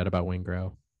they find out about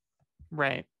Waingro.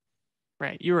 Right.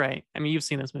 You're right. I mean, you've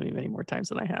seen this movie many more times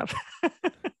than I have.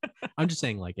 I'm just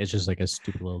saying, like, it's just like a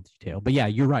stupid little detail. But yeah,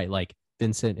 you're right. Like,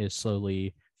 Vincent is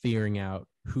slowly figuring out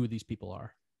who these people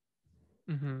are.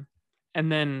 Mm-hmm.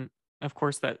 And then, of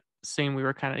course, that scene we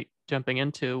were kind of jumping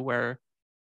into where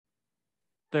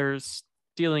there's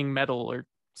stealing metal or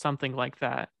something like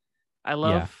that. I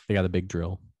love they got a big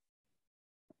drill.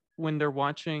 When they're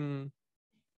watching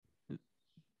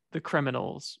the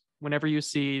criminals, whenever you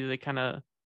see the kind of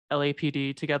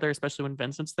LAPD together, especially when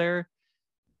Vincent's there,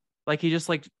 like he just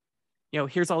like, you know,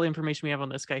 here's all the information we have on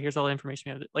this guy. Here's all the information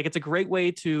we have. Like, it's a great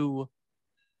way to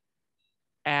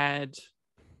add,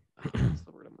 what's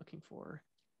the word I'm looking for?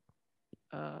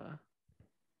 I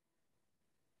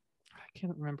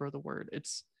can't remember the word.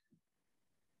 It's,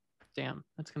 damn,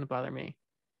 that's going to bother me.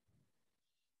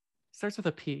 It starts with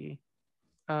a P.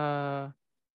 Doesn't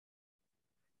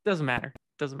matter.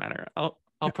 I'll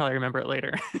probably remember it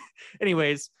later.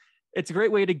 Anyways, it's a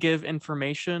great way to give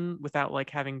information without like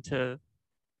having to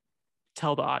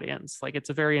tell the audience. Like, it's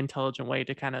a very intelligent way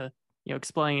to kind of, you know,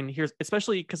 explain here's,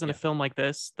 especially because in a film like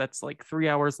this that's like 3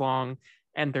 hours long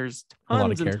and there's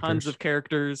tons and tons of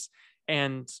characters,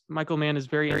 and Michael Mann is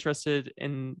very interested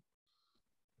in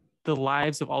the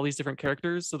lives of all these different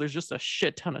characters, so there's just a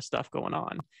shit ton of stuff going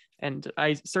on. And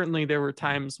there were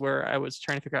times where I was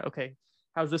trying to figure out, okay,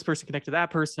 how's this person connected to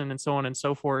that person, and so on and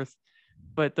so forth.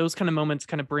 But those kind of moments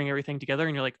kind of bring everything together,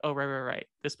 and you're like, oh, right,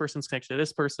 this person's connected to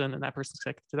this person, and that person's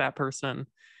connected to that person.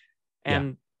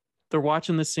 And they're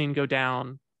watching this scene go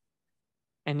down,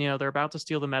 and, you know, they're about to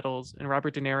steal the medals, and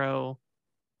Robert De Niro,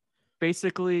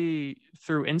 basically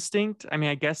through instinct, I mean,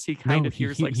 I guess he kind of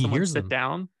hears like someone sit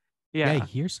down. Yeah,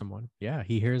 he hears someone. Yeah,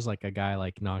 he hears like a guy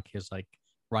like knock his like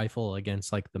rifle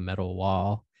against like the metal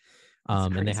wall.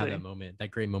 And they have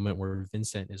that great moment where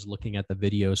Vincent is looking at the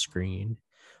video screen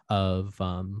of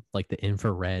like the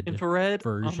infrared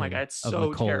version. Oh my god, it's so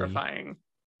Macaulay. terrifying.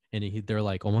 And they're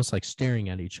like almost like staring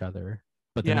at each other,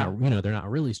 but they're not, you know, they're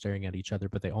not really staring at each other,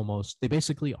 but they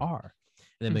basically are.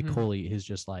 And then Macaulay is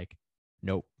just like,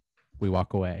 nope, we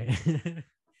walk away.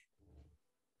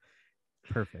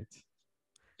 Perfect.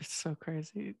 It's so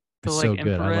crazy. It's so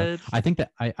good. I think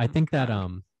that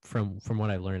from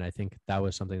what I learned, I think that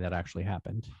was something that actually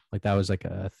happened. Like that was like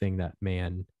a thing that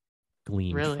man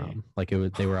gleaned Really? from. Like it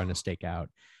was, they were on a stakeout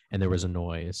and there was a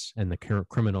noise, and the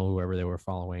criminal, whoever they were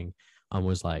following,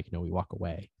 was like, we walk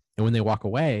away. And when they walk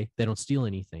away, they don't steal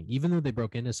anything, even though they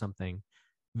broke into something.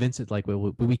 Vincent like,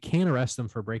 we can't arrest them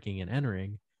for breaking and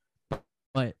entering,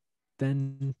 but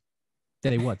then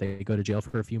they go to jail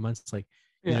for a few months. Like,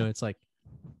 it's like,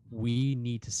 we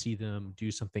need to see them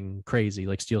do something crazy,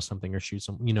 like steal something or shoot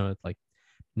some, like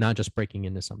not just breaking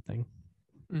into something.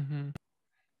 Mm-hmm.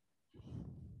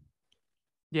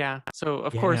 Yeah. So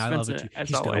of course, Vincent, as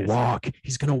he's always, gonna walk.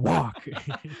 He's gonna walk.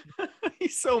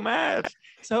 He's so mad,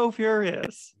 so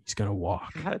furious. He's gonna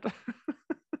walk.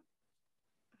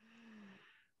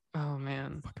 Oh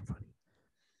man, fucking funny.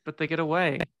 But they get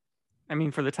away. I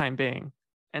mean, for the time being.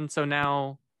 And so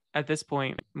now, at this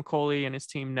point, Macaulay and his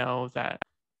team know that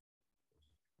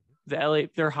the LA,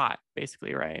 they're hot,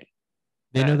 basically, right?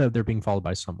 They know that they're being followed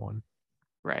by someone.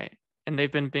 Right. And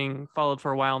they've been being followed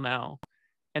for a while now.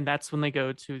 And that's when they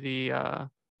go to the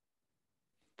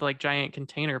like giant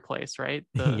container place, right?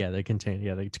 The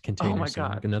container Oh my scene.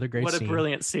 God. Another great what scene. A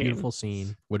brilliant scene. Beautiful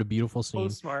scene. What a beautiful scene.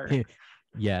 So smart.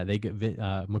 Yeah, they get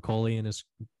Macaulay and his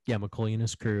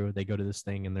crew. They go to this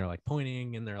thing and they're like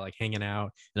pointing and they're like hanging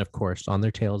out. And of course, on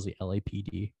their tails, the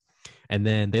LAPD. And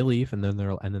then they leave, and then the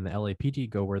LAPD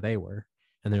go where they were.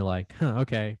 And they're like,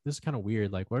 okay, this is kind of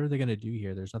weird. Like, what are they gonna do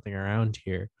here? There's nothing around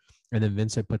here. And then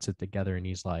Vincent puts it together and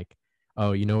he's like,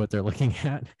 oh, you know what they're looking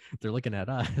at? They're looking at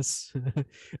us.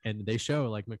 And they show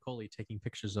like Macaulay taking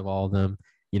pictures of all of them.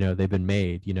 They've been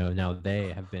made, now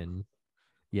they have been,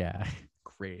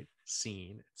 great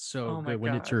scene. It's so good.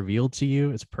 When it's revealed to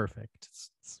you, it's perfect.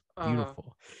 It's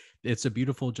beautiful. It's a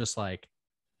beautiful, just like,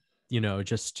 it's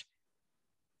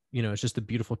just a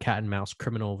beautiful cat and mouse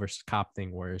criminal versus cop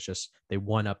thing where it's just they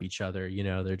one up each other.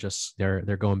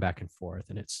 They're going back and forth,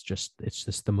 and it's just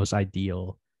the most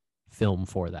ideal film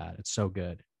for that. It's so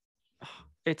good.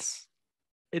 It's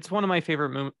one of my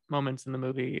favorite moments in the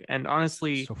movie, and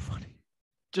honestly, so funny.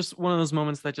 Just one of those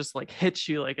moments that just like hits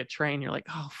you like a train. You're like,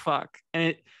 oh fuck.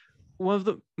 And one of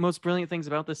the most brilliant things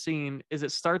about the scene is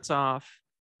it starts off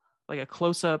like a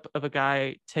close-up of a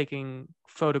guy taking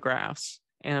photographs,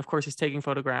 and of course he's taking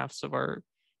photographs of our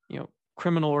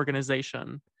criminal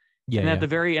organization. At the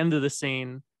very end of the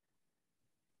scene,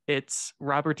 it's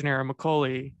Robert De Niro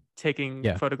Macaulay taking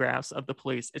photographs of the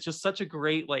police. It's just such a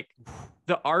great, like,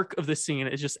 the arc of the scene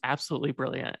is just absolutely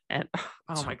brilliant. And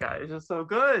oh my God, it's just so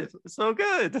good. It's so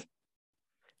good.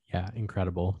 Yeah,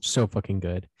 incredible. So fucking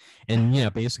good. And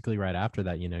basically right after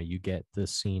that, you get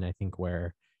this scene, I think,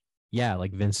 where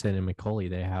like Vincent and Macaulay,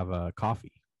 they have a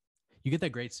coffee. You get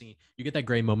that great scene. You get that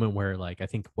great moment where, like, I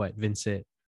think Vincent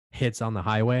hits on the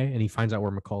highway and he finds out where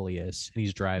Macaulay is and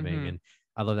he's driving. Mm-hmm. And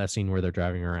I love that scene where he's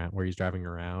driving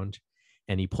around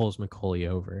and he pulls Macaulay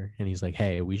over and he's like,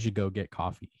 hey, we should go get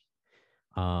coffee.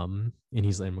 And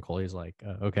Macaulay's like,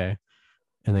 okay.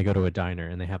 And they go to a diner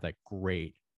and they have that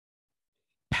great,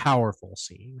 powerful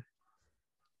scene.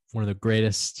 One of the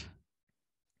greatest,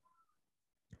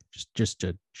 just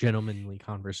a gentlemanly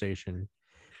conversation.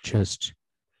 Just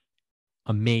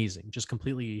amazing. Just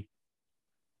completely.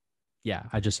 Yeah.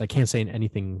 I can't say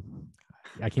anything.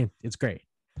 It's great.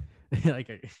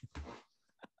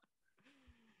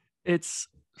 It's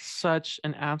such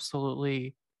an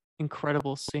absolutely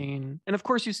incredible scene. And of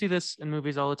course you see this in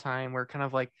movies all the time where kind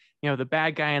of like, the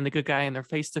bad guy and the good guy and they're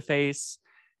face to face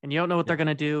and you don't know what they're going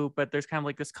to do, but there's kind of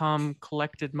like this calm,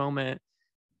 collected moment.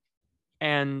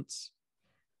 And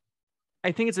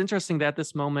I think it's interesting that at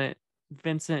this moment,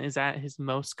 Vincent is at his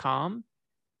most calm.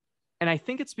 And I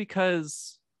think it's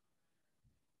because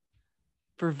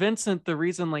for Vincent, the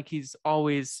reason like he's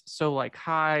always so like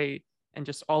high and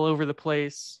just all over the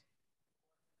place,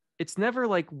 it's never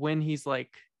like when he's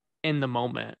like in the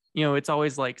moment, it's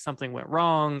always like something went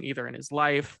wrong either in his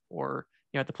life or,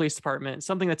 at the police department,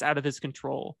 something that's out of his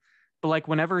control. But like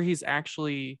whenever he's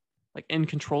actually like in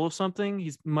control of something,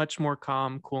 he's much more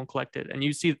calm, cool, and collected. And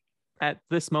you see at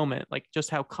this moment, like just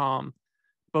how calm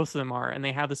both of them are. And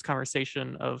they have this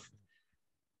conversation of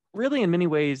really in many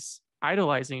ways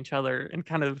idolizing each other and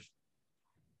kind of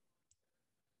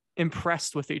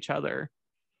impressed with each other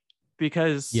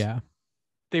because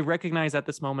they recognize at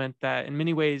this moment that in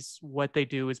many ways what they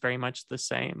do is very much the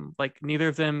same. Like neither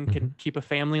of them can keep a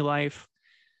family life.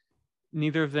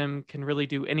 Neither of them can really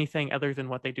do anything other than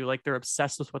what they do. Like they're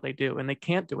obsessed with what they do and they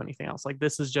can't do anything else. Like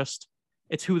this is just,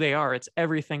 it's who they are. It's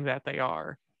everything that they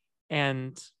are.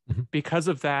 And because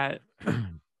of that,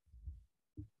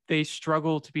 they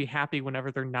struggle to be happy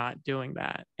whenever they're not doing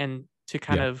that and to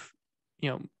kind of,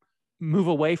 move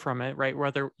away from it, right?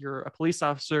 Whether you're a police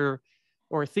officer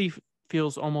or a thief,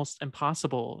 feels almost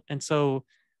impossible. And so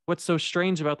what's so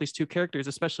strange about these two characters,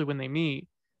 especially when they meet,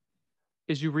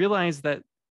 is you realize that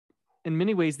in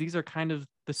many ways these are kind of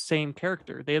the same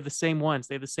character. They have the same wants,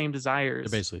 they have the same desires.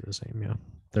 They're basically the same. Yeah,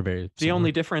 they're very The similar.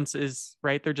 only difference is,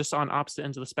 right, they're just on opposite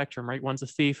ends of the spectrum, right? One's a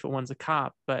thief and one's a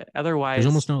cop, but otherwise There's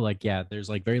almost no there's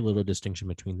like very little distinction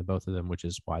between the both of them, which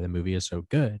is why the movie is so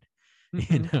good.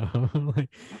 You know, like,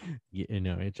 you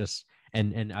know, it just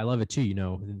and I love it too. You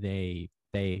know, they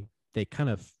kind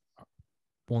of,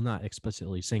 well, not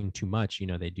explicitly saying too much. You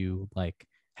know, they do like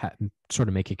sort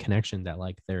of make a connection that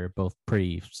like they're both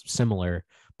pretty similar,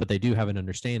 but they do have an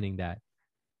understanding that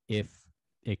if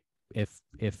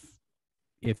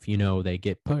you know they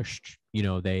get pushed, you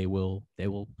know, they will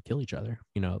kill each other.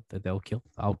 You know, that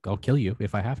I'll kill you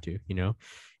if I have to. You know,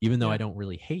 even though I don't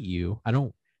really hate you,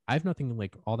 I have nothing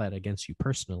like all that against you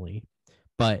personally,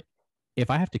 but if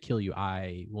I have to kill you,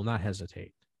 I will not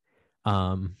hesitate.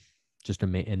 And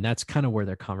that's kind of where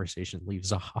their conversation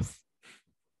leaves off.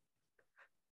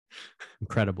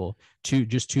 Incredible. Two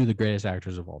of the greatest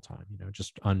actors of all time, you know,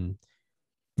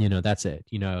 you know, that's it.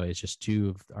 You know, it's just two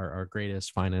of our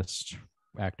greatest, finest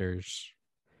actors.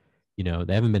 You know,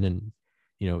 they haven't been in,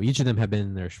 you know, each of them have been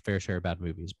in their fair share of bad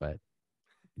movies, but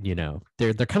you know,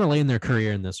 they're kind of laying their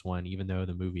career in this one, even though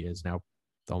the movie is now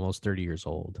almost 30 years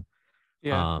old.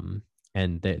 Yeah.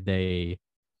 And they're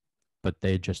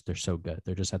so good.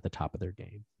 They're just at the top of their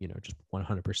game, you know, just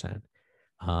 100%.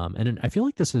 And I feel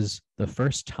like this is the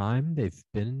first time they've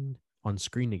been on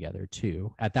screen together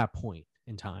too, at that point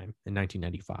in time in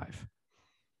 1995.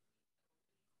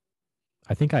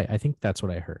 I think that's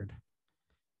what I heard.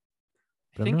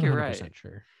 But I think you're right.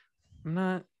 Sure. I'm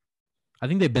not. I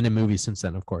think they've been in movies since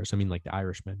then, of course. I mean, like The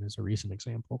Irishman is a recent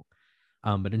example.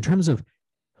 But in terms of,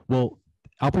 well,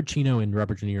 Al Pacino and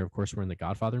Robert De Niro, of course, were in the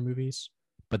Godfather movies,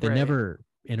 but they never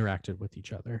interacted with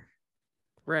each other.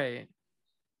 Right.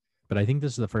 But I think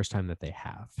this is the first time that they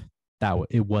have.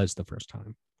 It was the first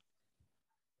time.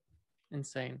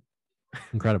 Insane.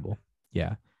 Incredible.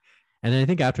 Yeah. And then I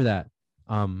think after that,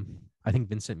 I think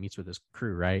Vincent meets with his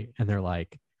crew, right? And they're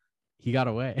like, he got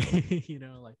away. You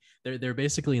know, like they're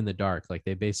basically in the dark. Like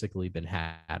they've basically been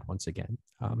had once again.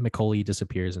 Macaulay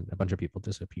disappears and a bunch of people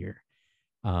disappear.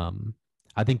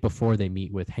 I think before they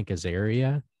meet with Hank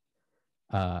Azaria,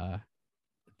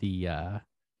 the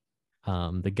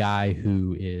guy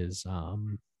who is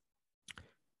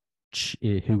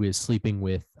sleeping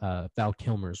with Val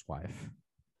Kilmer's wife.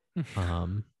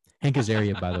 Hank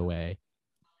Azaria, by the way,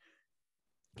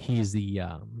 he's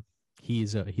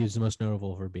the most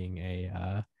notable for being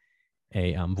a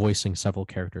voicing several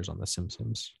characters on The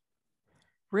Simpsons.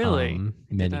 Really?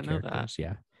 Many characters,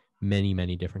 yeah.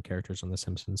 Many different characters on The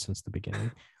Simpsons since the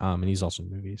beginning. And he's also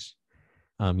in movies.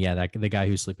 The guy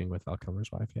who's sleeping with Val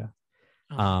Kilmer's wife, yeah.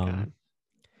 Oh my God.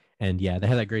 And yeah, they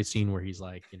had that great scene where he's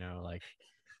like, you know, like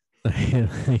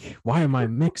why am I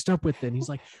mixed up with it? And he's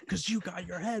like, because you got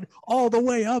your head all the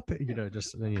way up, you know,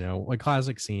 just, you know, a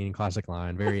classic scene, classic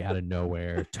line, very out of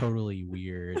nowhere, totally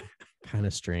weird, kind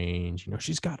of strange, you know,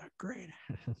 she's got a great,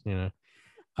 you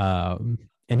know,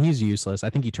 and he's useless. I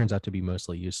think he turns out to be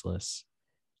mostly useless.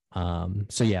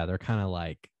 So yeah, they're kind of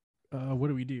like, what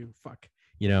do we do? Fuck,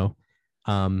 you know?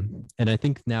 And I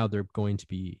think now they're going to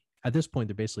be, at this point,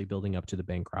 they're basically building up to the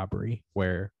bank robbery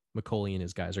where Macaulay and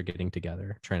his guys are getting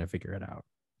together, trying to figure it out.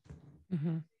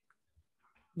 Mm-hmm.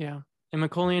 Yeah. And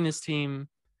Macaulay and his team,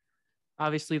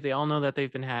 obviously, they all know that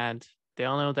they've been had. They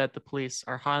all know that the police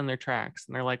are hot on their tracks.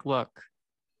 And they're like, look,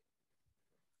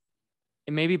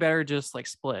 it may be better just like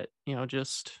split, you know,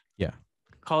 just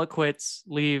call it quits,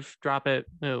 leave, drop it,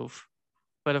 move.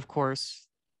 But of course,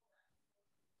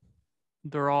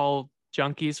 they're all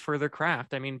junkies for their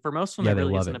craft. I mean, for most of them, it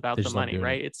really isn't about the money,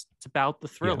 right? It's about the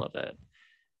thrill of it.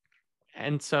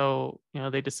 And so, you know,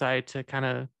 they decide to kind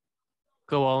of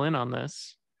go all in on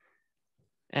this.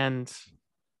 And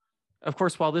of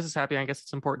course, while this is happening, I guess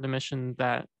it's important to mention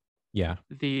that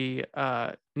the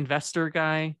investor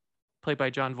guy, played by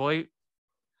Jon Voight,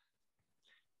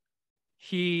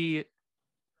 he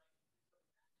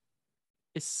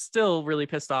is still really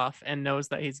pissed off and knows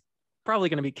that he's probably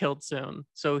going to be killed soon.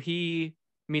 So he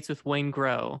meets with Wayne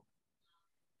Grow.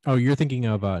 Oh, you're thinking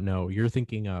of you're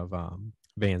thinking of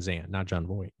Van Zandt, not Jon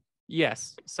Voight.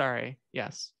 Yes, sorry.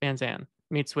 Yes, Van Zandt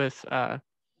meets with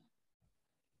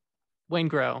Wayne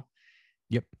Grow.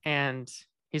 Yep. And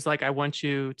he's like, I want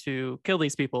you to kill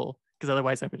these people because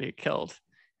otherwise I'm going to get killed.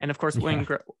 And of course, Wayne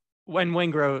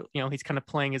Grow, you know, he's kind of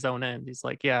playing his own end. He's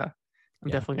like, I'm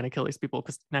definitely going to kill these people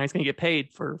because now he's going to get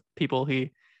paid for people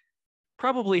he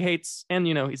probably hates, and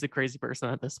he's a crazy person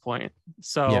at this point.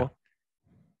 So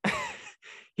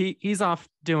he's off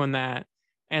doing that,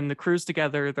 and the crew's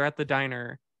together. They're at the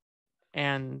diner,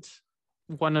 and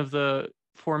one of the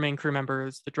 4 main crew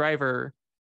members, the driver,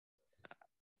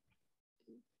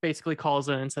 basically calls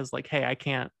in and says like, "Hey, I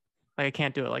can't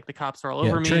do it. Like the cops are all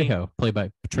over me." Trejo, played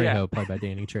by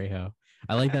Danny Trejo.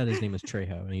 I like that his name is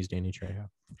Trejo and he's Danny Trejo.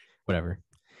 Whatever.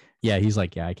 Yeah, he's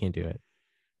like, I can't do it.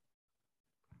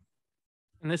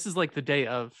 And this is like the day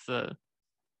of the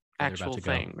actual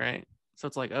thing, right? So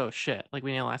it's like, oh shit, like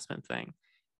we need a last minute thing.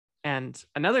 And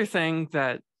another thing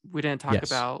that we didn't talk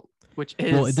about, which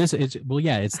is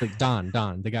it's like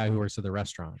Don, the guy who works at the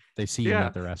restaurant. They see him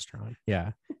at the restaurant.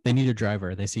 Yeah. They need a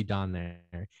driver. They see Don there.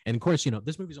 And of course,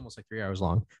 this movie's almost like 3 hours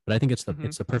long, but I think it's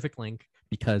the perfect length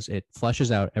because it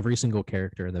fleshes out every single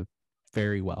character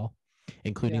very well,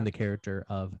 including the character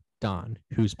of Don,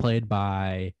 who's played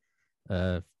by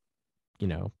the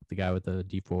guy with the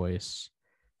deep voice,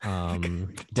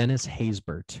 Dennis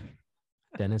Haysbert.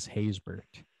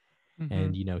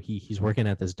 And he's working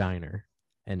at this diner,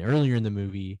 and earlier in the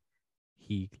movie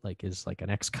he is like an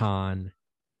ex-con.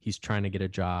 He's trying to get a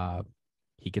job.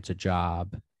 He gets a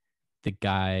job.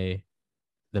 The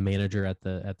manager at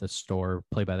the store,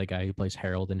 played by the guy who plays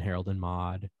Harold and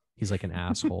Maude, he's like an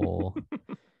asshole.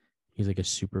 He's like a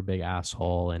super big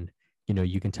asshole, and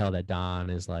you can tell that Don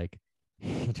is like,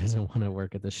 he doesn't want to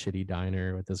work at this shitty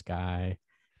diner with this guy.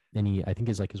 And I think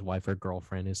his wife or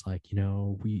girlfriend is like,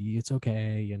 it's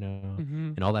okay,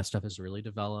 and all that stuff is really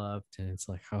developed. And it's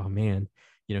like, oh man,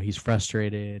 he's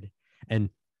frustrated. And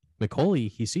Macaulay,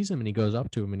 he sees him and he goes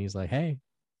up to him and he's like, hey,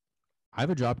 I have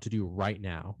a job to do right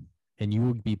now, and you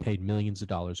will be paid millions of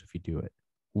dollars if you do it.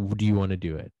 Do you want to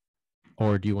do it?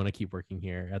 Or do you want to keep working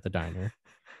here at the diner?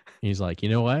 And he's like, you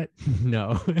know what?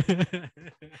 No.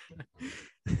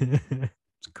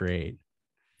 It's great.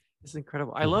 It's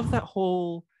incredible. I love that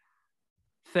whole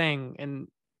thing and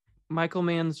Michael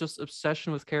Mann's just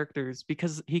obsession with characters,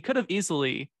 because he could have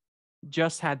easily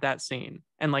just had that scene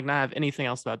and like not have anything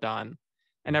else about Don,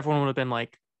 and everyone would have been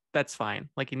like, that's fine.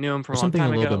 Like he knew him from a long time ago.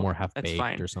 Something a little bit more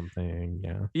half-baked or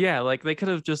something. Yeah, like they could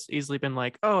have just easily been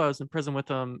like, oh, I was in prison with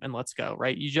him and let's go,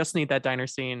 right? You just need that diner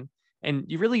scene, and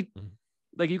you really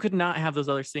like, you could not have those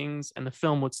other scenes and the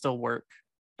film would still work.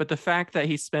 But the fact that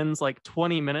he spends like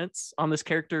 20 minutes on this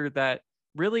character that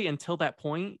really, until that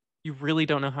point, you really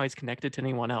don't know how he's connected to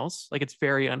anyone else. Like it's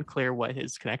very unclear what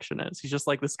his connection is. He's just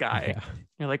like this guy. Yeah.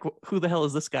 You're like, who the hell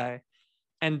is this guy?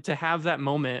 And to have that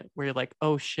moment where you're like,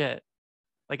 oh shit,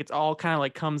 like it's all kind of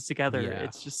like comes together. Yeah.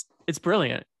 It's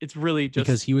brilliant. It's really just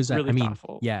because he was really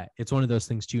thoughtful. Yeah, it's one of those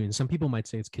things too. And some people might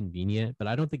say it's convenient, but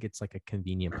I don't think it's like a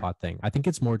convenient plot thing. I think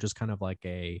it's more just kind of like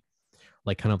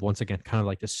once again, kind of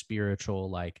like the spiritual,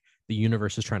 like the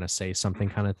universe is trying to say something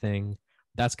kind of thing.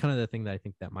 That's kind of the thing that I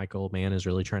think that Michael Mann is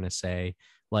really trying to say.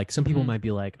 Like some people might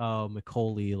be like, oh,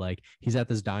 Macaulay, like he's at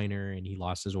this diner and he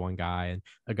lost his one guy, and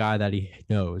a guy that he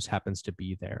knows happens to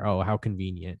be there. Oh, how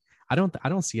convenient. I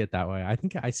don't see it that way. I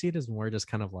think I see it as more just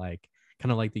kind of like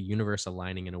the universe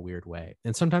aligning in a weird way.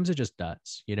 And sometimes it just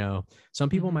does, some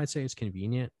people might say it's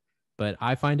convenient, but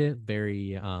I find it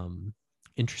very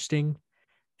interesting.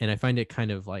 And I find it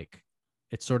kind of like,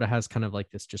 it sort of has kind of like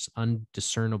this just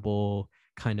undiscernible,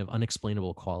 kind of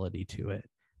unexplainable quality to it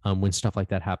when stuff like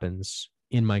that happens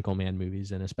in Michael Mann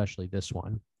movies, and especially this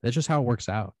one. That's just how it works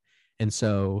out. And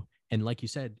so, and like you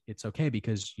said, it's okay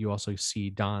because you also see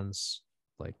Don's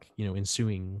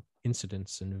ensuing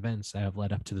incidents and events that have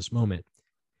led up to this moment.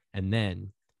 And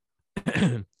then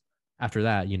after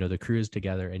that, the crew is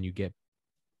together and you get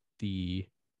the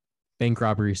bank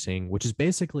robbery scene, which is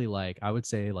basically like, I would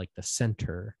say like the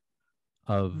center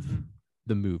of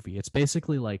the movie. It's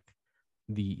basically like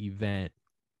the event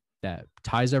that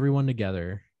ties everyone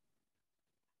together.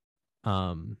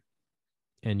 And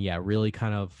yeah, really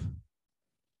kind of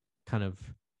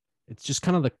it's just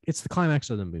kind of it's the climax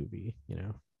of the movie,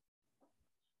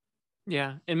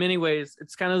 Yeah, in many ways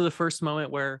it's kind of the first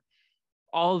moment where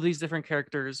all of these different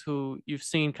characters who you've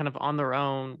seen kind of on their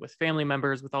own with family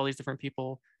members, with all these different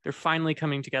people, they're finally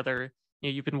coming together.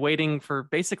 You've been waiting for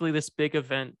basically this big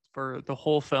event for the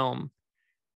whole film,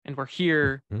 and we're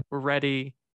here, we're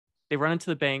ready. They run into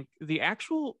the bank. The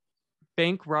actual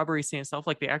bank robbery scene itself,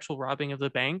 like the actual robbing of the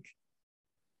bank,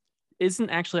 isn't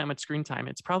actually that much screen time.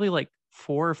 It's probably like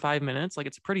 4 or 5 minutes. Like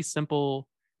it's a pretty simple,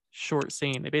 short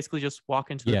scene. They basically just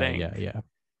walk into the bank,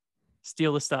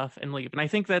 steal the stuff, and leave. And I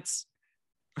think that's,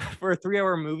 for a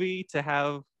 3-hour movie, to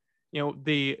have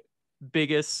the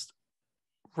biggest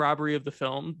robbery of the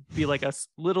film be like a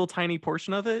little tiny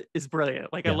portion of it is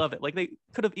brilliant. Like I love it. Like they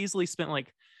could have easily spent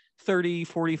like 30,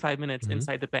 45 minutes Mhm.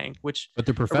 inside the bank, which But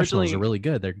the professionals originally- are really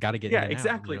good. They've got to get in yeah, and out,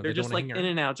 exactly. they They're don't just wanna like hang in around.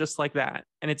 and out, just like that.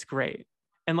 And it's great.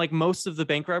 And like most of the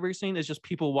bank robbery scene is just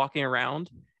people walking around,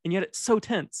 and yet it's so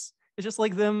tense. It's just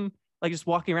like them like just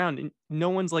walking around, and no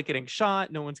one's like getting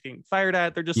shot, no one's getting fired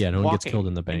at. They're just Yeah, no one gets walking. killed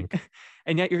in the bank.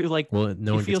 And yet you're like, Well,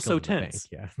 no you one feel gets so killed in the bank. tense.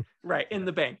 Yeah. Right, in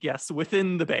the bank. Yes,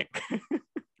 within the bank.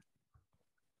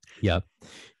 Yep.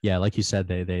 Yeah, like you said,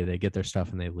 they get their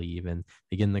stuff and they leave, and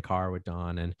they get in the car with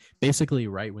Don. And basically,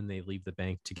 right when they leave the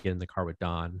bank to get in the car with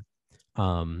Don,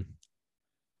 a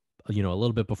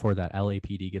little bit before that,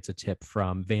 LAPD gets a tip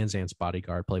from Van Zant's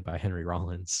bodyguard, played by Henry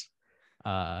Rollins.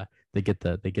 They get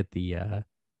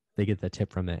the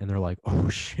tip from it, and they're like, "Oh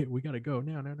shit, we gotta go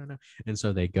now, no." And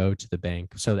so they go to the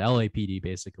bank. So the LAPD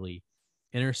basically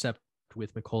intercept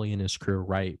with McCauley and his crew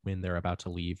right when they're about to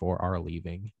leave or are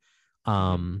leaving.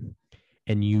 And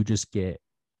you just get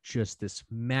just this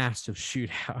massive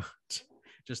shootout,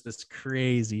 just this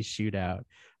crazy shootout,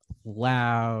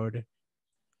 loud,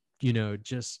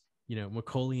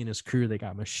 McCauley and his crew, they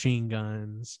got machine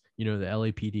guns, the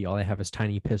LAPD, all they have is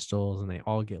tiny pistols, and they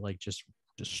all get like just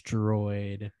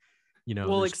destroyed.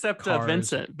 Well, except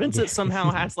Vincent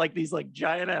somehow has like these like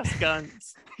giant ass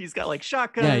guns. He's got like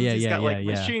shotguns. He's got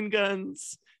machine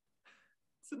guns.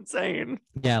 It's insane.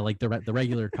 Yeah, like the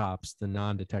regular cops, the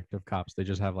non-detective cops, they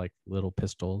just have like little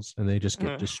pistols, and they just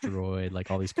get destroyed. Like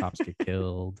all these cops get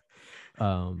killed.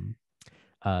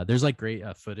 There's like great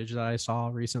footage that I saw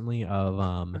recently of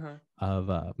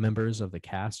members of the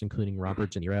cast, including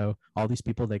Robert De Niro. All these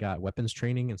people, they got weapons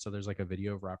training, and so there's like a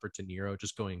video of Robert De Niro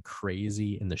just going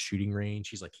crazy in the shooting range.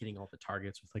 He's like hitting all the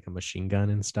targets with like a machine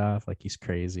gun and stuff. Like he's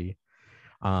crazy.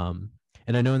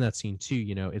 And I know in that scene too,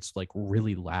 it's like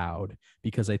really loud,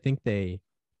 because I think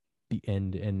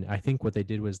and I think what they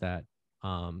did was that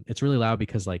it's really loud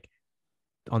because like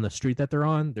on the street that they're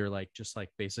on, they're like just like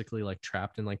basically like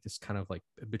trapped in like this kind of like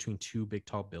between two big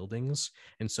tall buildings,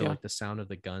 and so like the sound of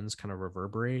the guns kind of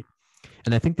reverberate.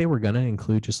 And I think they were gonna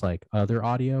include just like other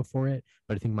audio for it,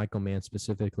 but I think Michael Mann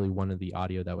specifically wanted the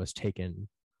audio that was taken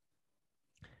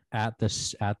at the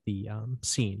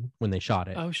scene when they shot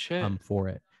it. Oh shit. For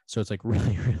it, so it's like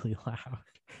really really loud,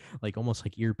 like almost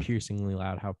like ear piercingly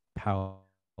loud. How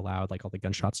loud like all the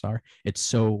gunshots are. It's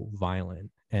so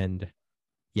violent, and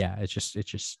yeah, it's just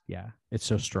yeah, it's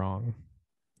so strong.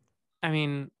 I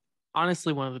mean,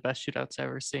 honestly, one of the best shootouts I've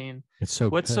ever seen. It's so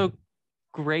What's good. so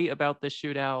great about this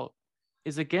shootout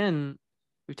is, again,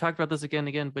 we've talked about this again and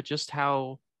again, but just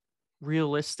how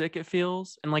realistic it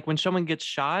feels. And like when someone gets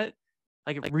shot,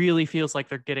 like it really feels like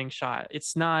they're getting shot.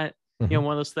 It's not, one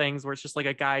of those things where it's just like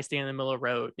a guy standing in the middle of the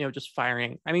road, just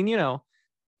firing. I mean,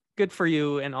 good for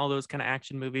you and all those kind of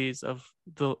action movies of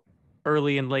the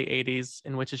early and late 80s,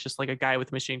 in which it's just like a guy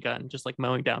with a machine gun just like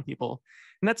mowing down people,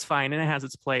 and that's fine and it has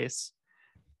its place.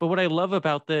 But what I love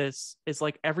about this is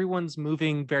like everyone's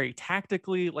moving very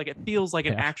tactically. Like it feels like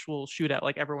an actual shootout.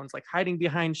 Like everyone's like hiding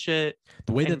behind shit.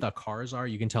 The way that the cars are,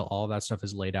 you can tell all of that stuff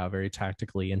is laid out very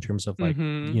tactically in terms of like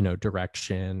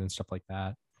direction and stuff like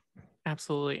that.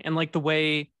 Absolutely. And like the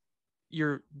way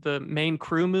the main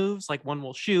crew moves, like one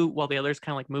will shoot while the others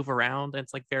kind of like move around, and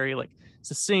it's like very like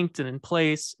succinct and in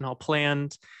place and all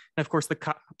planned. And of course the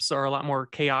cops are a lot more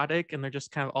chaotic, and they're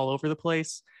just kind of all over the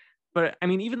place. But I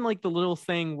mean, even like the little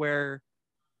thing where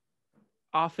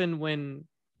often when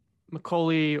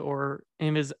McCauley or any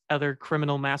of his other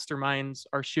criminal masterminds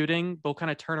are shooting, they'll kind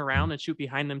of turn around and shoot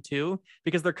behind them too,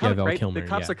 because they're coming right. The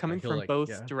cops are coming from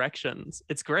both directions.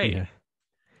 It's great.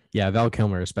 Yeah, Val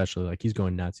Kilmer especially, like he's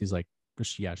going nuts. He's like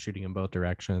shooting in both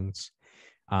directions.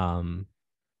 Of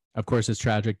course it's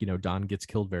tragic, Don gets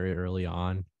killed very early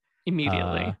on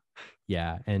immediately.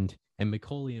 And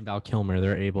McCauley and Val Kilmer,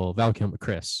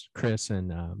 Chris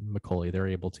and Macaulay, they're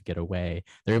able to get away.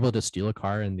 They're able to steal a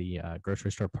car in the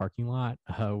grocery store parking lot,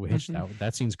 which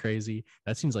that seems crazy.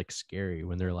 That seems like scary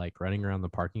when they're like running around the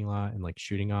parking lot and like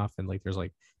shooting off, and like there's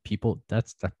like people. That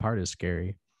part is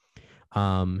scary.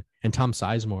 And Tom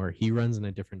Sizemore, he runs in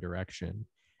a different direction,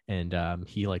 and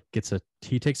he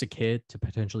takes a kid to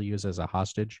potentially use as a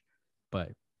hostage, but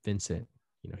Vincent,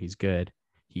 he's good.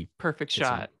 Perfect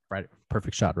shot right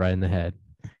in the head,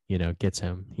 gets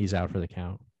him. He's out for the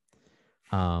count.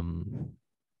 But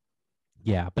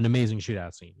amazing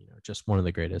shootout scene, just one of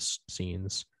the greatest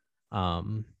scenes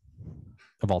of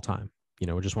all time,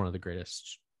 just one of the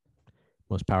greatest,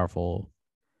 most powerful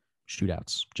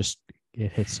shootouts. Just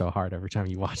it hits so hard every time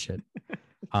you watch it.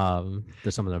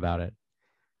 There's something about it.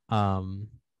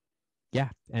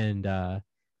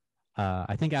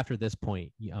 I think after this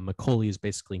point, Macaulay is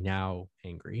basically now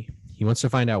angry. He wants to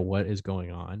find out what is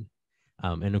going on.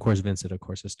 And of course, Vincent, of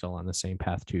course, is still on the same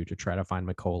path too, to try to find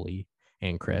Macaulay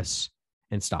and Chris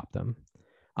and stop them.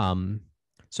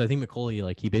 So I think Macaulay,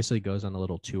 like, he basically goes on a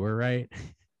little tour, right?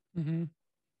 Mm-hmm.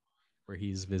 Where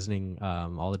he's visiting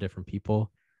all the different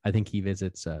people. I think he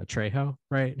visits Trejo,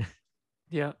 right?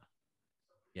 Yeah.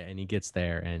 Yeah, and he gets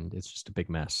there and it's just a big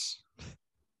mess.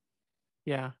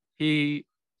 Yeah. He,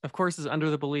 of course, is under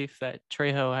the belief that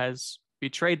Trejo has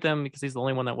betrayed them because he's the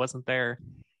only one that wasn't there.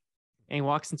 And he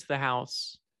walks into the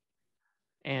house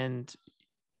and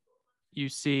you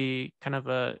see kind of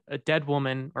a dead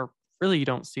woman, or really you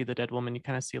don't see the dead woman. You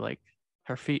kind of see like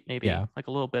her feet, maybe Yeah. like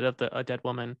a little bit of a dead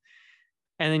woman.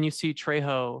 And then you see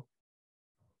Trejo,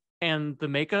 and the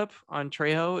makeup on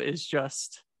Trejo is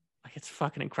just like, it's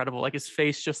fucking incredible. Like his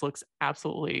face just looks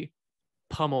absolutely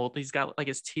pummeled. He's got like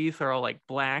his teeth are all like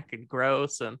black and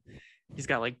gross, and he's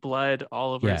got like blood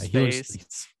all over his face.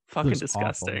 It's fucking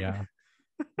disgusting. Awful,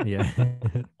 yeah.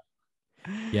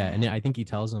 Yeah. And I think he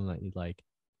tells him that like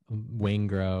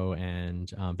Waingro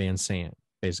and Van Sant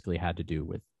basically had to do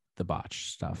with the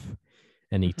botch stuff,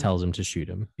 and he tells him to shoot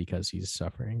him because he's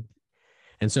suffering.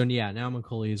 And so yeah, now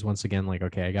Macaulay is once again like,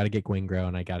 okay, I got to get Waingro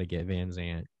and I got to get Van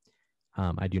Sant.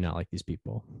 I do not like these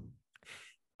people.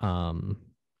 And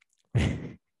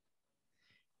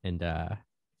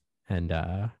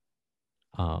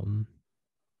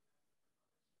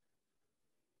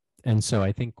so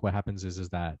I think what happens is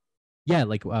that, yeah,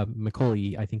 like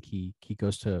Macaulay, I think he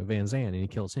goes to Van Sant and he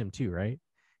kills him too, right?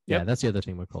 Yep. Yeah, that's the other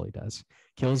thing Macaulay does.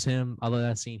 Kills him. I love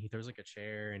that scene. He throws like a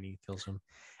chair and he kills him.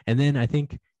 And then I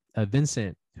think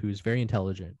Vincent, who's very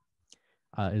intelligent,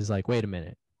 is like, wait a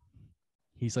minute.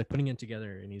 He's like putting it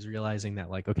together and he's realizing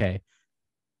that, like, okay,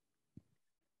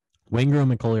 Waingro and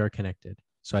Macaulay are connected.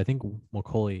 So I think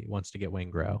Macaulay wants to get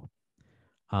Waingro.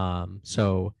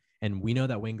 And we know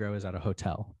that Waingro is at a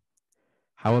hotel.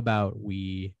 How about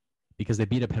because they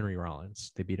beat up Henry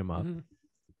Rollins, they beat him up.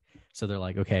 So they're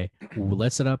like, okay,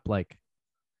 let's set up like,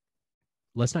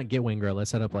 let's not get Waingro.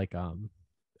 Let's set up like,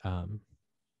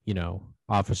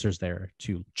 officers there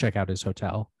to check out his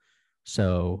hotel.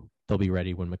 So they'll be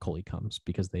ready when Macaulay comes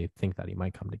because they think that he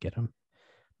might come to get him.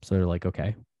 So they're like,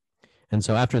 okay. And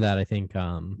so after that, I think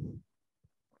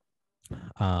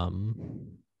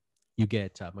you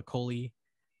get Macaulay,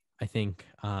 I think,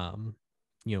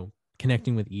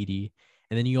 connecting with Edie.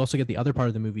 And then you also get the other part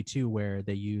of the movie too, where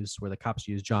the cops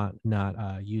use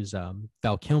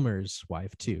Val Kilmer's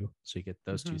wife too. So you get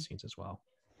those two scenes as well.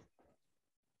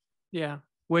 Yeah,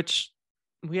 which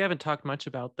we haven't talked much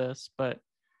about this, but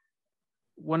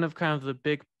one of kind of the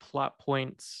big plot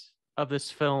points of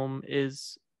this film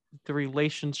is the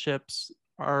relationships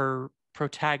our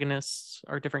protagonists,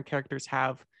 our different characters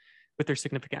have with their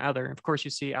significant other. Of course,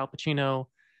 you see Al Pacino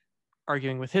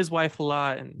arguing with his wife a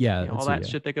lot, and all that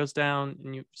shit that goes down.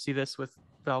 And you see this with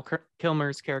Val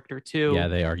Kilmer's character too. Yeah,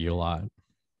 they argue a lot.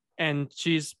 And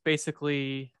she's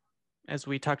basically, as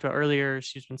we talked about earlier,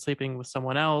 she's been sleeping with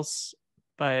someone else,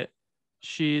 but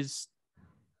she's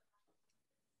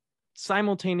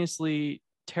simultaneously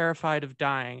terrified of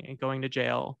dying and going to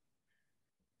jail.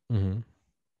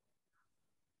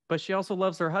 But she also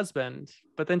loves her husband,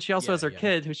 but then she also has her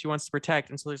kid who she wants to protect.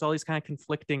 And so there's all these kind of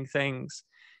conflicting things.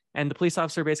 And the police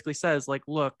officer basically says, like,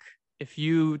 look, if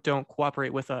you don't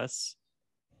cooperate with us,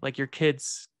 like, your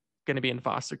kid's going to be in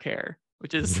foster care,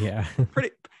 which is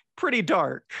pretty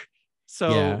dark.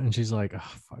 So yeah, and she's like,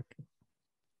 oh, fuck.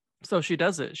 So she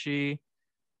does it. She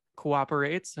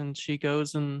cooperates and she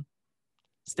goes and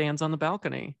stands on the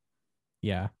balcony.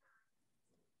 Yeah.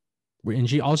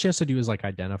 And all she has to do is like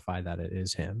identify that it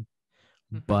is him.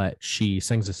 But she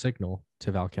sends a signal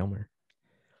to Val Kilmer.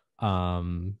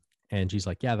 And she's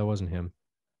like, yeah, that wasn't him.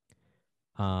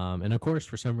 And of course,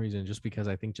 for some reason, just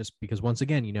because once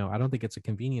again, I don't think it's a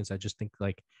convenience. I just think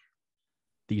like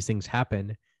these things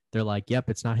happen. They're like, yep,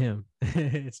 it's not him.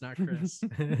 It's not Chris.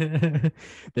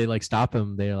 They like stop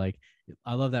him. They're like,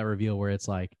 I love that reveal where it's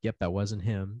like, yep, that wasn't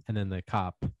him. And then the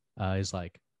cop is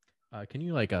like, can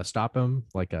you like stop him,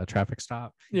 like a traffic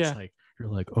stop? Yeah. It's like, you're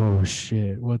like, oh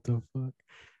shit, what the fuck?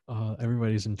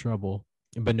 Everybody's in trouble.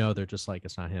 But no, they're just like,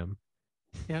 it's not him.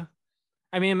 Yeah.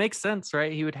 I mean, it makes sense,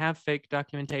 right? He would have fake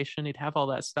documentation. He'd have all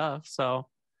that stuff. So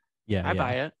yeah, I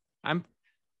buy it.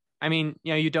 I mean,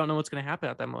 you don't know what's going to happen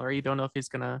at that moment, or you don't know if he's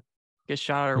going to get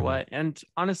shot or what. And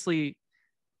honestly,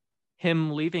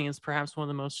 him leaving is perhaps one of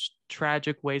the most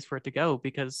tragic ways for it to go,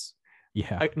 because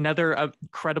another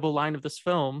credible line of this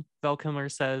film, Val Kilmer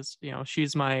says,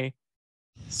 she's my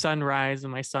sunrise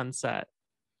and my sunset.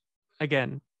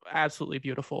 Again, absolutely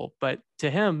beautiful. But to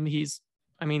him, he's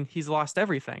lost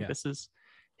everything. Yeah. This is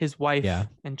his wife Yeah.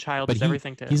 and child But is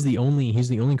everything to him. he's the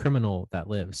only criminal that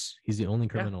lives. He's the only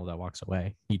criminal that walks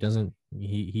away. He doesn't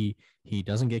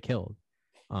get killed.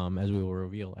 As we will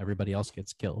reveal, everybody else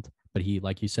gets killed. But he,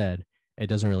 like you said, it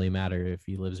doesn't really matter if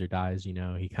he lives or dies. You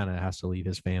know, he kind of has to leave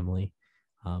his family,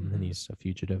 and he's a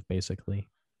fugitive basically.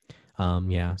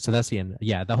 Yeah. So that's the end.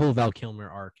 Yeah, the whole Val Kilmer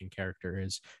arc and character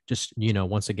is just, you know,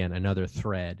 once again another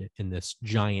thread in this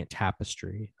giant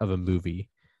tapestry of a movie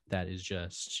that is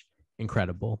just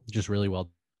incredible, just really well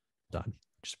done,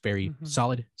 just very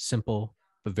solid, simple,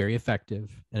 but very effective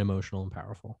and emotional and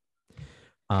powerful.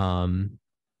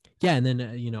 Yeah, and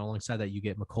then you know, alongside that, you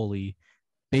get Macaulay.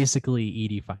 Basically,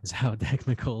 Edie finds out that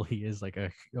Macaulay is like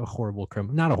a horrible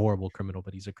criminal, not a horrible criminal,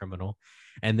 but he's a criminal,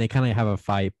 and they kind of have a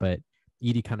fight. But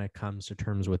Edie kind of comes to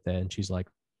terms with it, and she's like,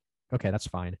 "Okay, that's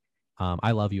fine.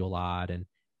 I love you a lot, and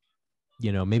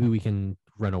you know, maybe we can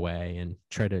run away and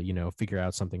try to, you know, figure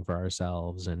out something for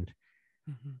ourselves." And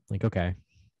like, okay.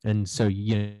 And so,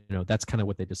 you know, that's kind of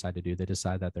what they decide to do. They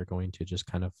decide that they're going to just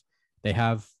kind of, they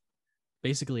have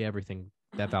basically everything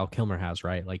that Val Kilmer has,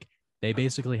 right? Like they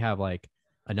basically have like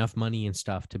enough money and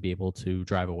stuff to be able to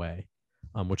drive away,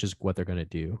 which is what they're going to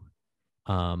do.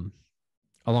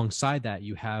 Alongside that,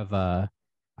 you have, I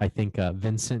think,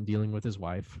 Vincent dealing with his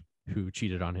wife who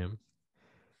cheated on him.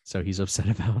 So he's upset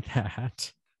about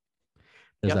that.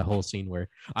 There's that whole scene where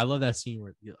I love that scene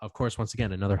where, of course, once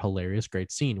again, another hilarious,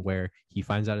 great scene where he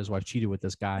finds out his wife cheated with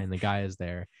this guy and the guy is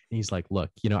there. And he's like,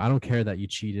 look, you know, I don't care that you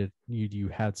cheated. You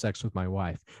had sex with my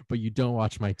wife, but you don't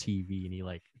watch my TV. And he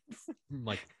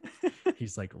he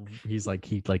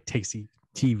takes the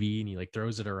TV and he like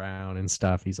throws it around and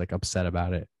stuff. He's like upset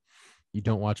about it. You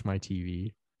don't watch my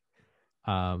TV.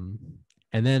 And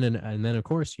then of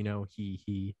course, you know,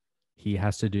 he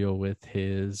has to deal with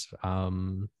his,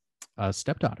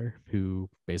 stepdaughter who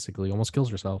basically almost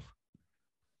kills herself.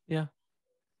 Yeah.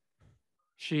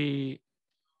 I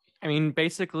mean,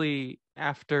 basically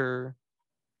after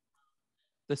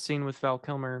the scene with Val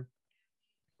Kilmer,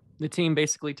 the team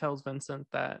basically tells Vincent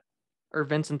that, or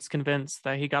Vincent's convinced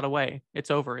that he got away. It's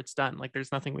over. It's done. Like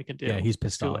there's nothing we can do. Yeah, he's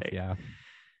pissed off. Late. Yeah.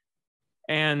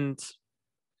 And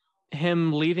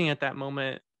him leaving at that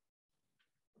moment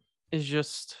is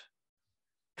just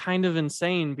kind of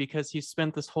insane because he's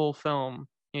spent this whole film,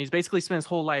 you know, he's basically spent his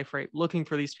whole life, right, looking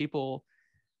for these people,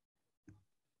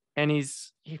 and he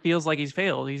feels like he's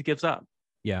failed. He gives up.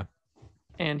 Yeah.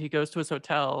 And he goes to his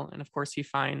hotel, and of course he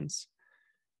finds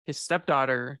his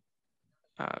stepdaughter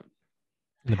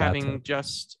having bathtub.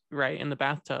 just right in the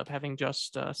bathtub, having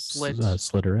just slit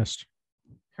her wrist.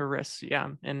 Her wrist, yeah,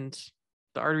 and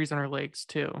the arteries on her legs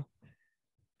too.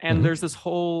 And there's this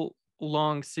whole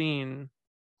long scene,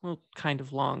 well, kind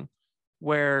of long,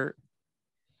 where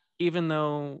even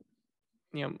though,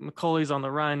 you know, Macaulay's on the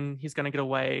run, he's going to get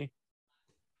away.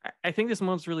 I think this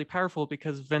moment's really powerful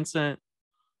because Vincent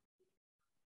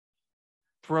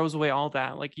throws away all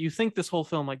that. Like you think this whole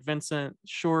film, like Vincent,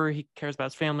 sure, he cares about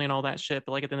his family and all that shit,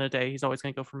 but like at the end of the day, he's always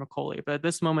going to go for Macaulay. But at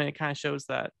this moment, it kind of shows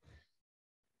that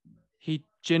he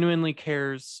genuinely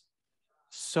cares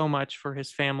so much for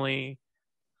his family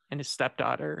and his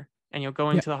stepdaughter, and, you know,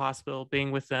 going to the hospital,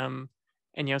 being with them,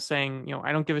 and, you know, saying, you know,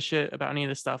 I don't give a shit about any of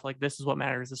this stuff. Like, this is what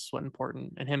matters. This is what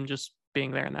important. And him just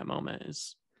being there in that moment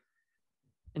is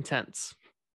intense.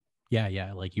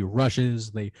 Yeah. Like they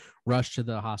rush to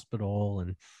the hospital,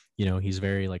 and, you know, he's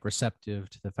very like receptive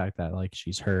to the fact that like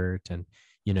she's hurt, and,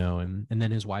 you know, and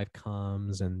then his wife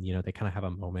comes, and, you know, they kind of have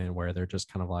a moment where they're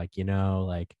just kind of like, you know,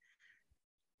 like,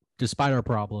 despite our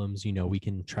problems, you know, we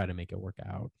can try to make it work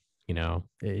out. You know,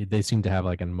 they seem to have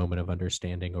like a moment of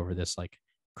understanding over this like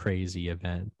crazy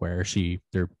event where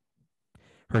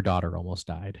her daughter almost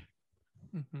died.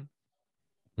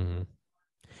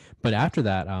 But after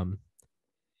that,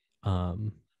 I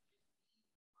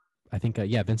think,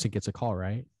 Vincent gets a call,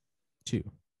 right? Too.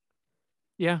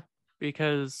 Yeah,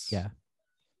 because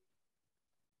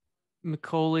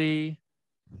Macaulay,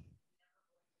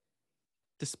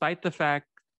 despite the fact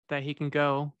that he can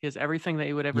go, he has everything that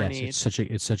he would ever need. It's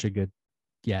such a good,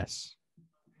 yes.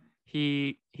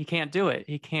 He can't do it.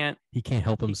 He can't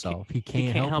help himself. He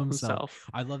can't help himself.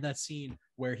 I love that scene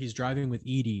where he's driving with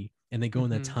Edie and they go in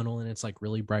the tunnel and it's like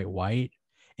really bright white,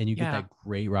 and you get that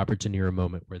great Robert De Niro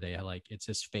moment where they like, it's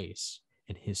his face,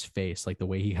 and his face, like the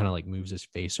way he kind of like moves his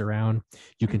face around,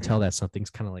 you can tell that something's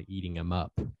kind of like eating him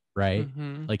up, right?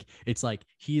 Like it's like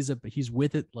he's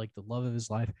with it, like the love of his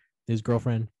life, his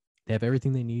girlfriend. They have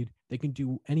everything they need. They can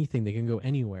do anything. They can go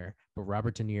anywhere. But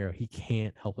Robert De Niro, he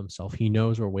can't help himself. He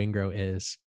knows where Waingro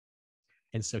is.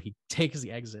 And so he takes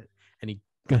the exit, and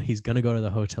he's going to go to the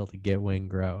hotel to get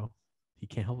Waingro. He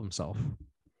can't help himself.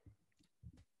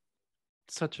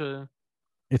 such a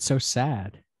It's so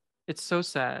sad. it's so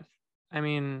sad. I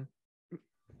mean,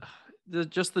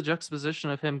 just the juxtaposition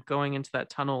of him going into that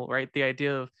tunnel, right? The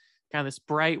idea of kind of this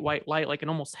bright white light, like an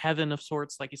almost heaven of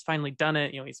sorts, like he's finally done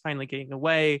it, he's finally getting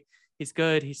away, he's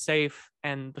good, he's safe,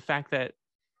 and the fact that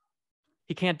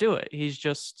he can't do it. He's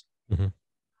just, Mhm.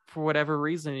 for whatever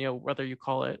reason, whether you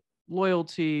call it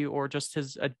loyalty or just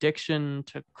his addiction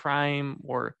to crime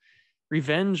or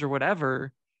revenge or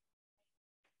whatever.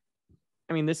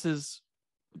 I mean, this is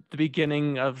the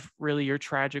beginning of really your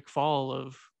tragic fall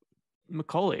of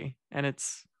Macaulay, and it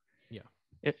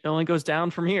only goes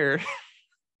down from here.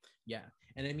 Yeah.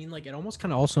 And I mean, like, it almost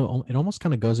kind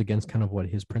of goes against kind of what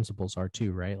his principles are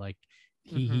too, right? Like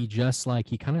he just like,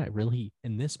 he kind of really,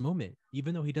 in this moment,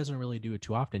 even though he doesn't really do it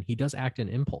too often, he does act in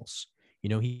impulse. He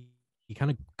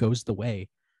kind of goes the way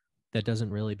that doesn't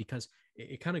really, because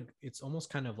it's almost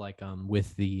kind of like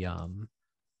with the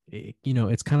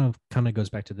it's kind of goes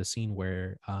back to the scene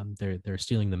where they're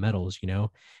stealing the medals,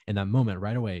 in that moment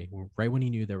right away, right when he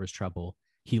knew there was trouble,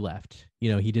 he left.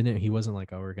 He wasn't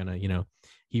like, oh, we're gonna,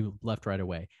 he left right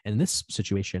away. And in this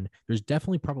situation, there's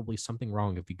definitely probably something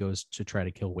wrong if he goes to try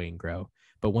to kill Waingro,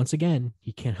 but once again,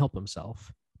 he can't help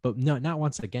himself. But no, not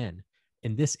once again.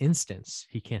 In this instance,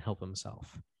 he can't help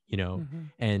himself,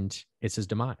 and it's his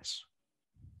demise.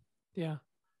 Yeah.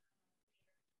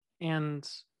 And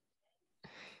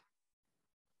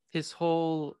his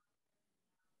whole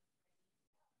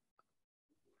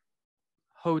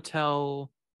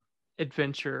hotel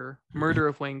adventure, murder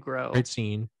of Waingro. Great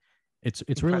scene. It's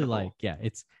really like,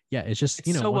 it's just,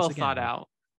 it's so well thought out.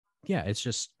 Yeah, it's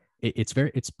just it's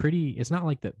pretty. It's not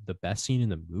like the best scene in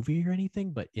the movie or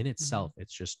anything, but in itself,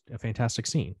 it's just a fantastic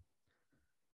scene.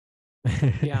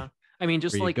 Yeah. I mean,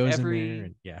 just like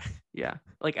every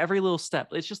like every little step.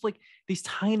 It's just like these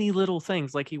tiny little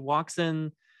things. Like he walks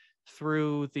in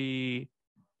through the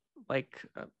like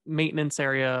maintenance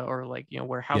area, or like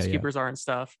where housekeepers are and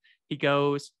stuff. He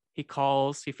goes, he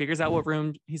calls, he figures out what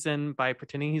room he's in by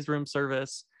pretending he's room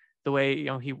service. The way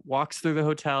he walks through the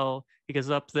hotel, he goes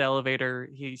up the elevator,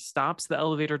 he stops the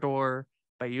elevator door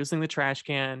by using the trash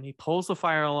can, he pulls the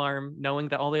fire alarm knowing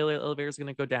that all the elevators are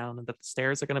going to go down and that the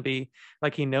stairs are going to be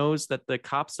like, he knows that the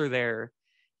cops are there,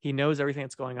 he knows everything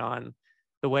that's going on.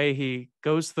 The way he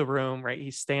goes to the room, right,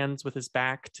 he stands with his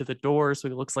back to the door so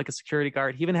he looks like a security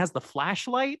guard. He even has the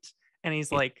flashlight, and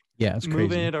he's like it's moving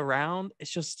crazy. it around. It's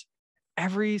just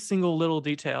every single little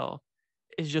detail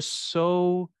is just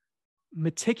so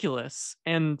meticulous,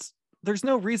 and there's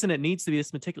no reason it needs to be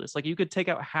this meticulous. Like you could take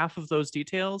out half of those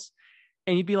details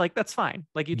and you'd be like, that's fine,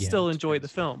 like you'd still enjoy the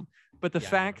film. But the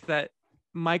fact that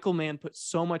Michael Mann put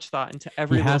so much thought into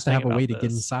every, he has to have a way to this.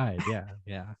 get inside.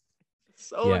 It's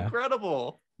so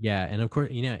incredible. Yeah, and of course,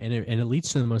 and it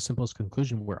leads to the most simplest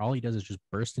conclusion, where all he does is just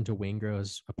burst into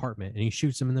Waingro's apartment and he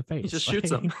shoots him in the face. He just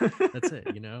shoots him. That's it,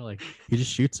 like he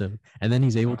just shoots him, and then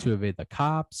he's able to evade the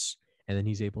cops, and then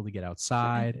he's able to get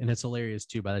outside. And it's hilarious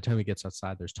too. By the time he gets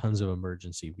outside, there's tons of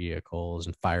emergency vehicles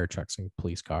and fire trucks and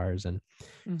police cars, and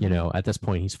at this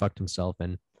point, he's fucked himself.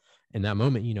 And in that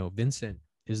moment, Vincent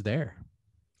is there.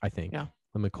 I think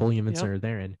Macaulay and Vincent are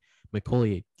there, and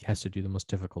Macaulay has to do the most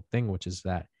difficult thing, which is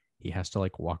that he has to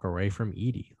like walk away from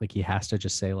Edie. Like he has to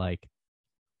just say like,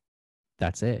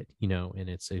 that's it, and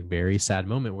it's a very sad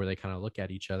moment where they kind of look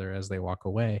at each other as they walk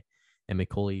away, and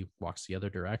Macaulay walks the other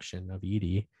direction of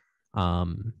Edie.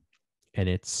 And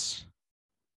it's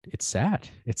sad.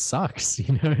 It sucks.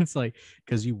 It's like,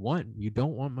 because you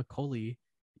don't want Macaulay.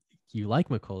 You like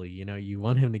Macaulay, you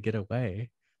want him to get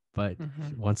away. But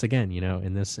once again,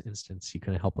 in this instance, he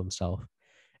couldn't help himself.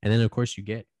 And then of course you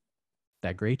get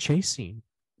that great chase scene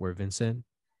where Vincent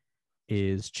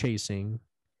is chasing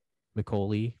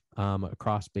Macaulay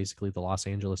across basically the Los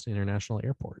Angeles International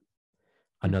Airport.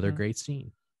 Another great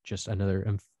scene. Just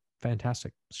another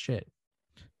fantastic shit.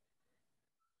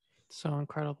 So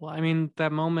incredible. I mean,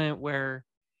 that moment where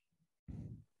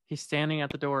he's standing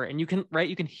at the door and you can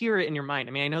hear it in your mind.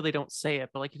 I mean, I know they don't say it,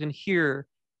 but like you can hear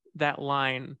that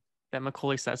line that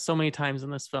Macaulay says so many times in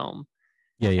this film.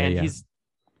 He's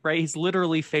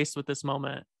literally faced with this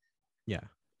moment. Yeah.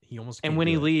 He almost and when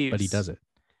he leaves, but he does it.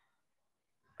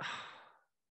 I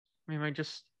mean,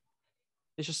 it's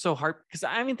just so hard, because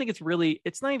I think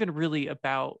it's not even really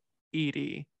about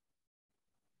Edie.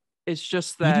 It's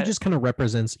just that Edie just kind of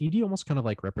represents, Edie almost kind of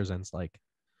like represents like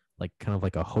kind of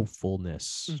like a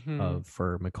hopefulness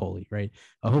for Macaulay, right?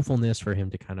 A hopefulness for him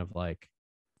to kind of like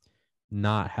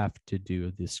not have to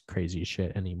do this crazy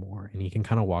shit anymore, and he can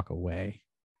kind of walk away,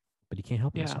 but he can't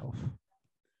help himself.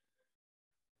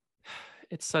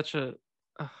 It's such a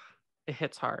it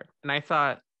hits hard. And I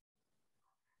thought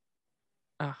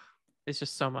It's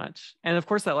just so much. And of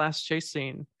course, that last chase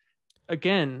scene,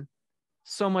 again,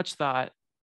 so much thought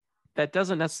that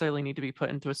doesn't necessarily need to be put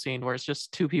into a scene where it's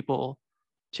just two people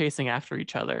chasing after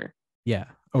each other. Yeah.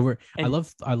 Over. I And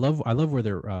love where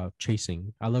they're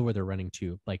chasing. I love where they're running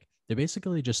to. Like they're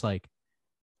basically just like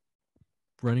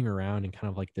running around in kind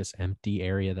of like this empty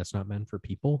area that's not meant for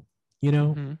people, you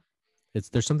know? Mhm.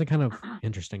 There's something kind of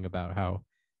interesting about how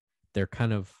they're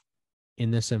kind of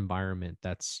in this environment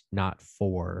that's not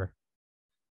for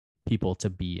people to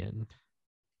be in,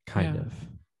 kind Yeah. of.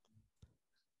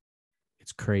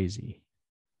 It's crazy.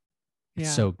 It's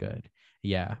Yeah. so good.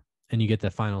 Yeah. And you get the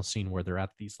final scene where they're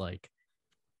at these like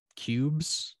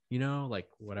cubes, you know, like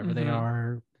whatever they Mhm.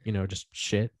 are, you know, just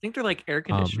shit. I think they're like air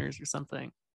conditioners or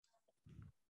something.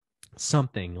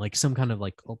 Something like some kind of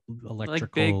like Like big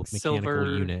electrical mechanical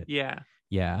silver. unit. Yeah.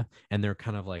 Yeah. And they're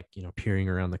kind of like, you know, peering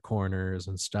around the corners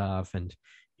and stuff. And,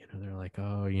 you know, they're like,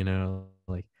 oh, you know,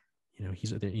 like,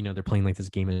 you know, they're playing like this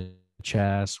game of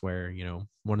chess where, you know,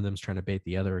 one of them's trying to bait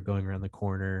the other going around the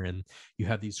corner. And you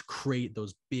have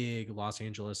those big Los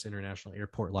Angeles International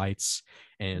Airport lights.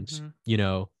 And, Mhm. you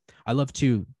know, I love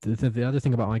to, the other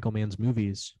thing about Michael Mann's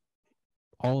movies,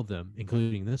 all of them,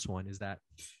 including this one, is that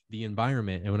the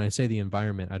environment, and when I say the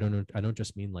environment, I don't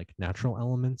just mean like natural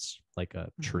elements like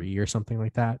a tree or something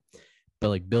like that, but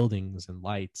like buildings and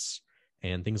lights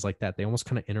and things like that. They almost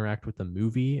kind of interact with the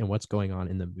movie and what's going on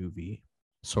in the movie,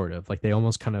 sort of like they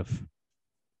almost kind of,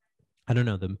 I don't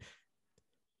know, them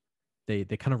they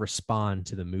kind of respond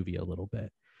to the movie a little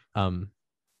bit.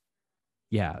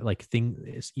 Yeah, like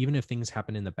even if things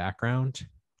happen in the background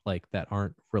like that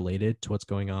aren't related to what's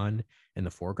going on in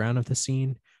the foreground of the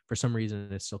scene, for some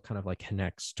reason it still kind of like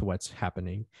connects to what's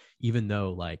happening, even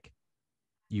though like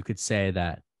you could say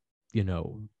that, you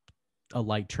know, a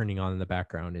light turning on in the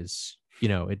background is, you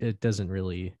know, it doesn't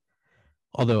really,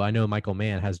 although I know Michael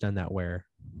Mann has done that where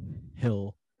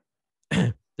he'll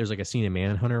there's like a scene in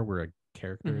Manhunter where a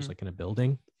character is Mhm. like in a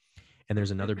building and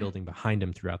there's another building behind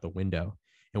him throughout the window.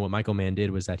 And what Michael Mann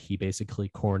did was that he basically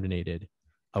coordinated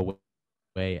a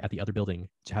way at the other building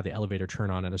to have the elevator turn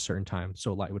on at a certain time.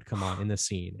 So light would come on in the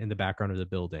scene in the background of the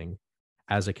building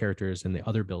as the characters in the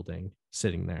other building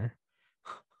sitting there.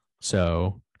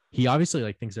 So he obviously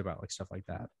like thinks about like stuff like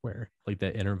that, where like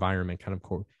the environment kind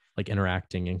of like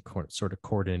interacting and sort of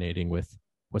coordinating with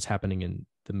what's happening in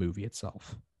the movie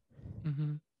itself.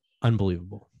 Mhm.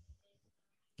 Unbelievable.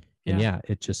 And Yeah. yeah,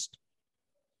 it just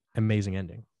amazing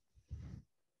ending.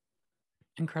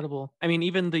 Incredible. I mean,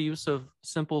 even the use of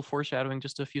simple foreshadowing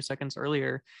just a few seconds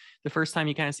earlier, the first time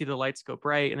you kind of see the lights go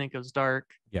bright and then it goes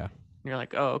dark. Yeah. And you're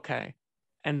like, oh, okay.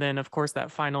 And then, of course,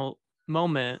 that final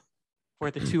moment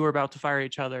where the two are about to fire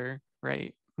each other,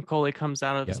 right? Macaulay comes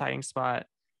out of his hiding spot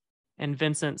and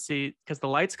Vincent because the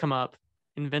lights come up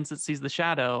and Vincent sees the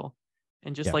shadow.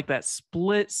 And just like that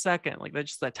split second, like that's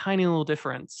just that tiny little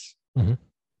difference. Mhm.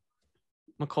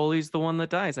 Macaulay's the one that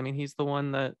dies. I mean, he's the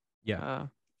one that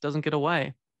doesn't get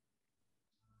away.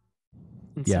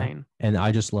 Insane. Yeah. And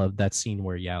I just love that scene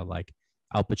where, yeah, like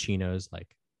Al Pacino's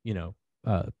like, you know,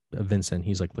 Vincent,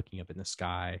 he's like looking up in the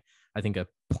sky. I think a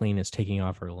plane is taking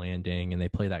off or landing, and they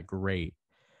play that great.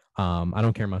 I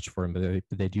don't care much for him, but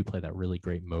they do play that really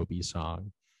great Moby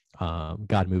song,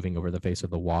 God Moving Over the Face of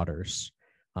the Waters,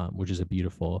 which is a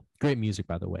beautiful, great music,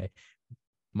 by the way.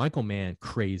 Michael Mann,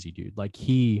 crazy dude. Like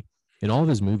in all of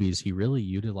his movies, he really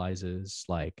utilizes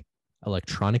like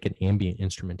electronic and ambient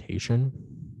instrumentation,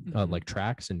 like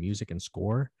tracks and music and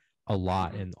score a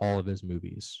lot in all of his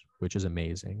movies, which is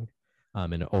amazing.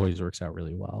 And it always works out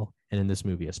really well. And in this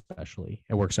movie, especially,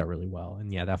 it works out really well.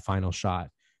 And yeah, that final shot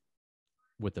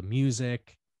with the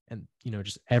music and, you know,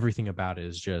 just everything about it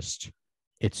is just,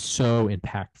 it's so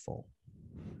impactful.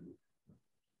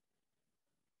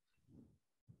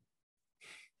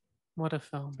 What a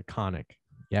film. It's iconic.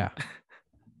 Yeah.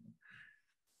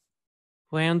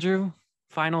 Well, Andrew,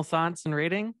 final thoughts and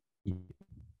rating?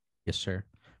 Yes, sir.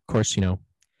 Of course, you know,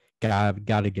 got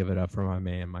to give it up for my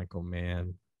man, Michael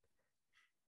Mann.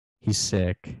 He's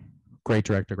sick. Great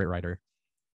director, great writer.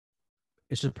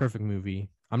 It's just a perfect movie.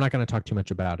 I'm not going to talk too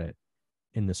much about it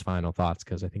in this final thoughts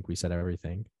because I think we said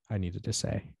everything I needed to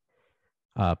say.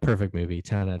 Perfect movie,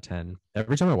 10 out of 10.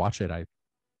 Every time I watch it, I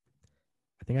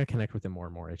think I connect with it more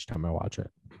and more each time I watch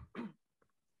it.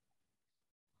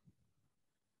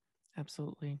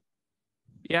 Absolutely.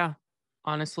 Yeah.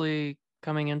 Honestly,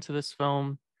 coming into this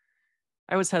film,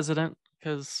 I was hesitant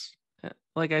because,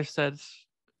 like I've said,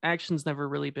 action's never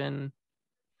really been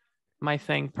my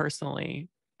thing personally.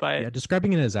 But yeah,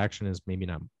 describing it as action is maybe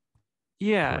not.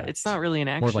 Yeah, correct. it's not really an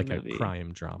action more like movie. a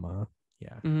crime drama.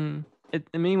 Yeah. In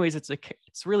many ways,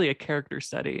 it's really a character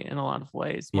study in a lot of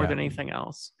ways, more than anything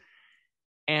else.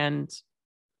 And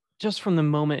just from the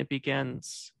moment it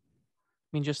begins,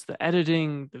 I mean, just the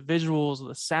editing, the visuals,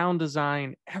 the sound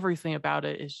design, everything about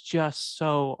it is just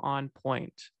so on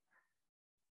point.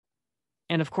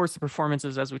 And of course, the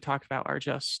performances, as we talked about, are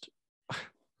just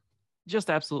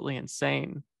absolutely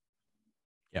insane.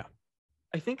 Yeah.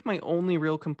 I think my only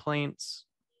real complaints,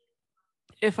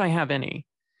 if I have any,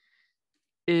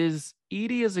 is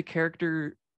Edie as a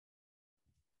character,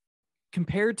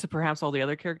 compared to perhaps all the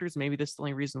other characters, maybe this is the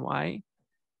only reason why,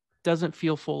 doesn't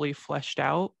feel fully fleshed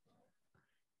out.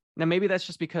 Now, maybe that's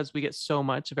just because we get so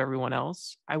much of everyone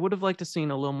else. I would have liked to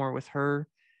seen a little more with her.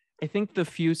 I think the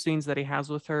few scenes that he has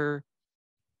with her,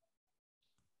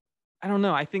 I don't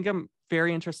know. I think I'm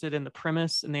very interested in the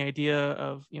premise and the idea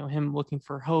of, him looking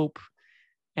for hope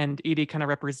and Edie kind of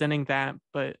representing that.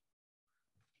 But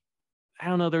I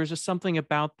don't know. There was just something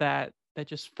about that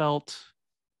just felt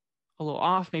a little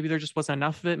off. Maybe there just wasn't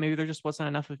enough of it. Maybe there just wasn't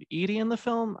enough of Edie in the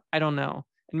film. I don't know.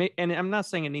 And I'm not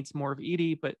saying it needs more of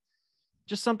Edie, but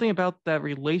just something about that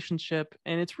relationship.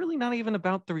 And it's really not even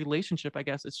about the relationship, I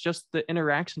guess. It's just the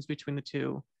interactions between the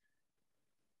two.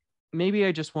 Maybe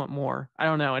I just want more. I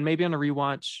don't know. And maybe on a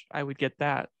rewatch, I would get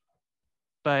that.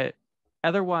 But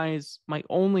otherwise, my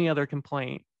only other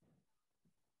complaint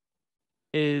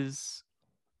is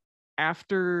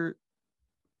after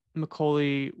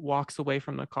Macaulay walks away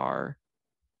from the car,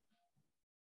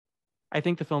 I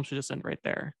think the film should just end right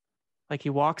there. Like, he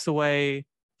walks away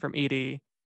from Edie.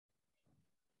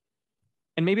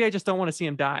 And maybe I just don't want to see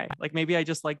him die. Like, maybe I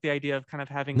just like the idea of kind of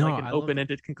having like an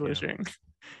open-ended conclusion. Yeah.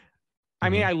 I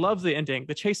mean, I love the ending.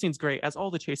 The chase scene's great, as all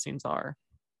the chase scenes are.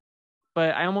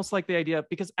 But I almost like the idea,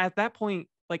 because at that point,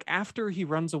 like after he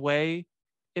runs away,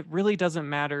 it really doesn't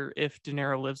matter if De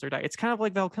Niro lives or dies. It's kind of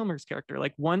like Val Kilmer's character.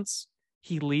 Like, once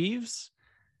he leaves,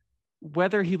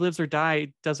 whether he lives or dies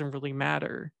doesn't really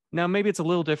matter. Now, maybe it's a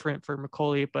little different for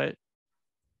Macaulay, but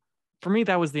for me,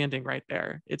 that was the ending right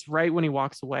there. It's right when he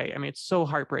walks away. I mean, it's so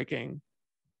heartbreaking.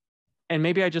 And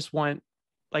maybe I just want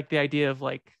like the idea of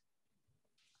like,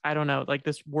 I don't know, like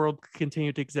this world could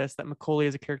continue to exist, that Macaulay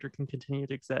as a character can continue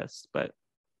to exist. But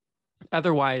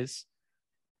otherwise,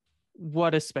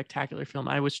 what a spectacular film.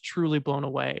 I was truly blown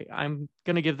away. I'm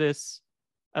going to give this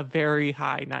a very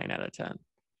high 9 out of 10.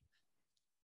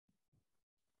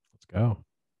 Let's go.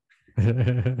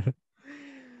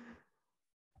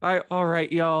 All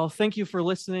right, y'all. Thank you for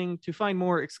listening. To find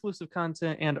more exclusive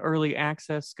content and early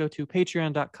access, go to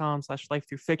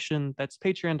patreon.com/lifethroughfiction. That's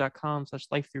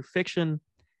patreon.com/lifethroughfiction.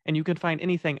 And you can find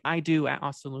anything I do at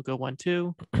Austin Lugo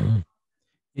 12.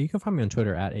 You can find me on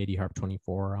Twitter at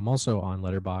ADHarp24. I'm also on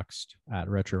Letterboxd at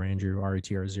RetroAndrew,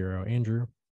 RETR0 Andrew.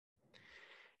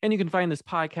 And you can find this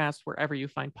podcast wherever you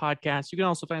find podcasts. You can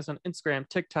also find us on Instagram,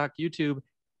 TikTok, YouTube,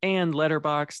 and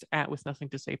Letterboxd at With Nothing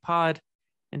to Say Pod.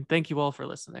 And thank you all for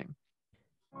listening.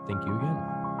 Thank you again.